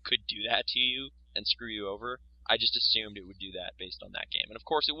game could do that to you and screw you over, I just assumed it would do that based on that game, and of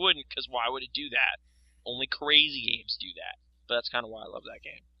course it wouldn't, because why would it do that? Only crazy games do that. but that's kind of why I love that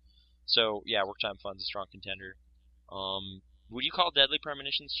game. So yeah, Work Time Fun's a strong contender. Would you call Deadly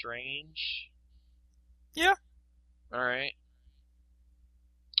Premonition strange? Yeah. All right.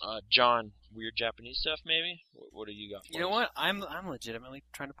 John, weird Japanese stuff maybe? What do you got for You know us? what? I'm legitimately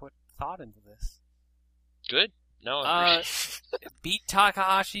trying to put thought into this. Good? No, I appreciate Beat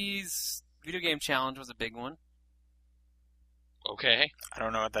Takahashi's video game challenge was a big one. Okay. I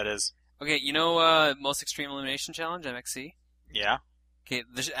don't know what that is. Okay, you know Most Extreme Elimination Challenge, MXC? Yeah. Okay,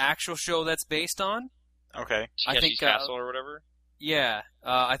 the actual show that's based on? Okay. I Takeshi's think, Castle or whatever? Yeah,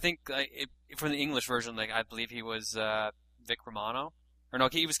 I think for the English version, like I believe he was Vic Romano. Or no,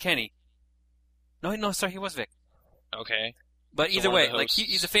 he was Kenny. No, sorry, he was Vic. Okay. But So either one of way, the like hosts-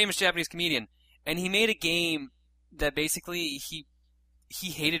 he's a famous Japanese comedian, and he made a game that basically he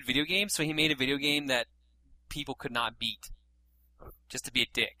hated video games, so he made a video game that people could not beat, just to be a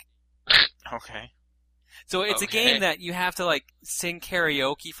dick. Okay. So it's a Okay. game that you have to like sing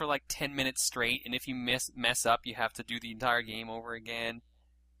karaoke for like 10 minutes straight, and if you mess up, you have to do the entire game over again.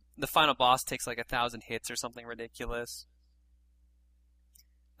 The final boss takes like 1,000 hits or something ridiculous.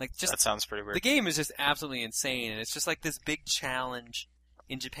 Like just That sounds pretty weird. the game is just absolutely insane, and it's just like this big challenge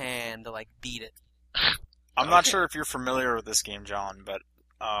in Japan to like beat it. I'm not Okay. sure if you're familiar with this game, John, but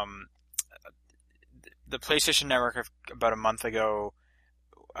the PlayStation Network about a month ago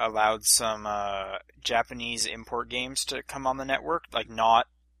allowed some Japanese import games to come on the network, like not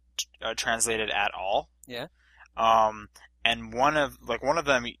translated at all. Yeah. And one of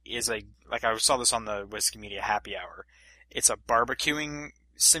them is like I saw this on the Whiskey Media Happy Hour. It's a barbecuing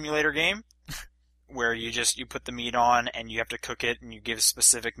simulator game where you put the meat on and you have to cook it, and you give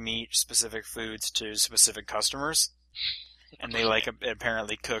specific meat, specific foods to specific customers, and they like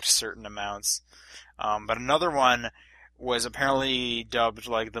apparently cooked certain amounts. But another one was apparently dubbed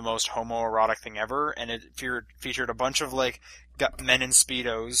like the most homoerotic thing ever, and it featured a bunch of like men in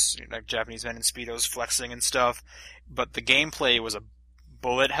speedos, like Japanese men in speedos flexing and stuff. But the gameplay was a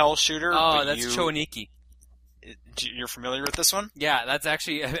bullet hell shooter. Oh, but that's Choniki. You're familiar with this one? Yeah, that's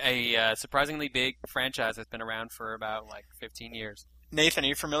actually a surprisingly big franchise that's been around for about like 15 years. Nathan, are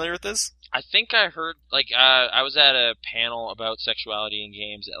you familiar with this? I think I heard, like, I was at a panel about sexuality in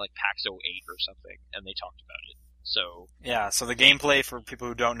games at, like, PAX 08 or something, and they talked about it. So, Yeah, so the gameplay, for people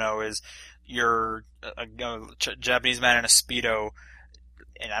who don't know, is you're a Japanese man in a Speedo,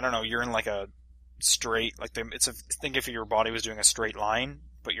 and I don't know, you're in like a straight, like, think if your body was doing a straight line,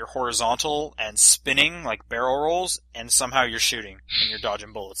 but you're horizontal and spinning, like barrel rolls, and somehow you're shooting, and you're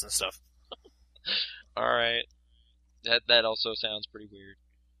dodging bullets and stuff. alright. That also sounds pretty weird.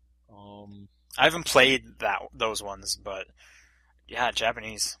 I haven't played those ones, but yeah,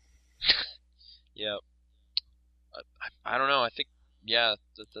 Japanese. Yeah. I don't know, I think, yeah,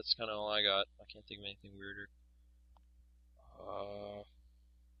 that's kind of all I got. I can't think of anything weirder.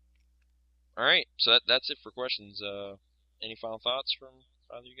 Alright, so that's it for questions. Any final thoughts from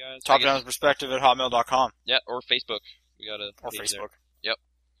either of you guys? Top I guess- Down Perspective at hotmail.com. Yeah, or Facebook. We got a Or page there. Facebook.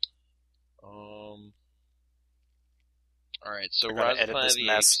 Alright, so I gotta Rise of edit Planet this of the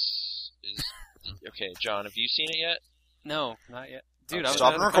mess. Apes is... Okay, John, have you seen it yet? No, not yet. Dude, Oh, I was stop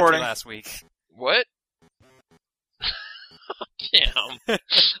out of the recording. country last week. What? Damn.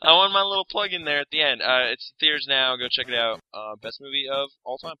 I want my little plug in there at the end. It's in theaters now. Go check it out. Best movie of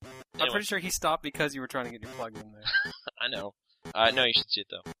all time. I'm Anyway, pretty sure he stopped because you were trying to get your plug in there. I know. No, you should see it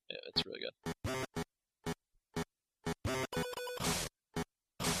though. Yeah, it's really good.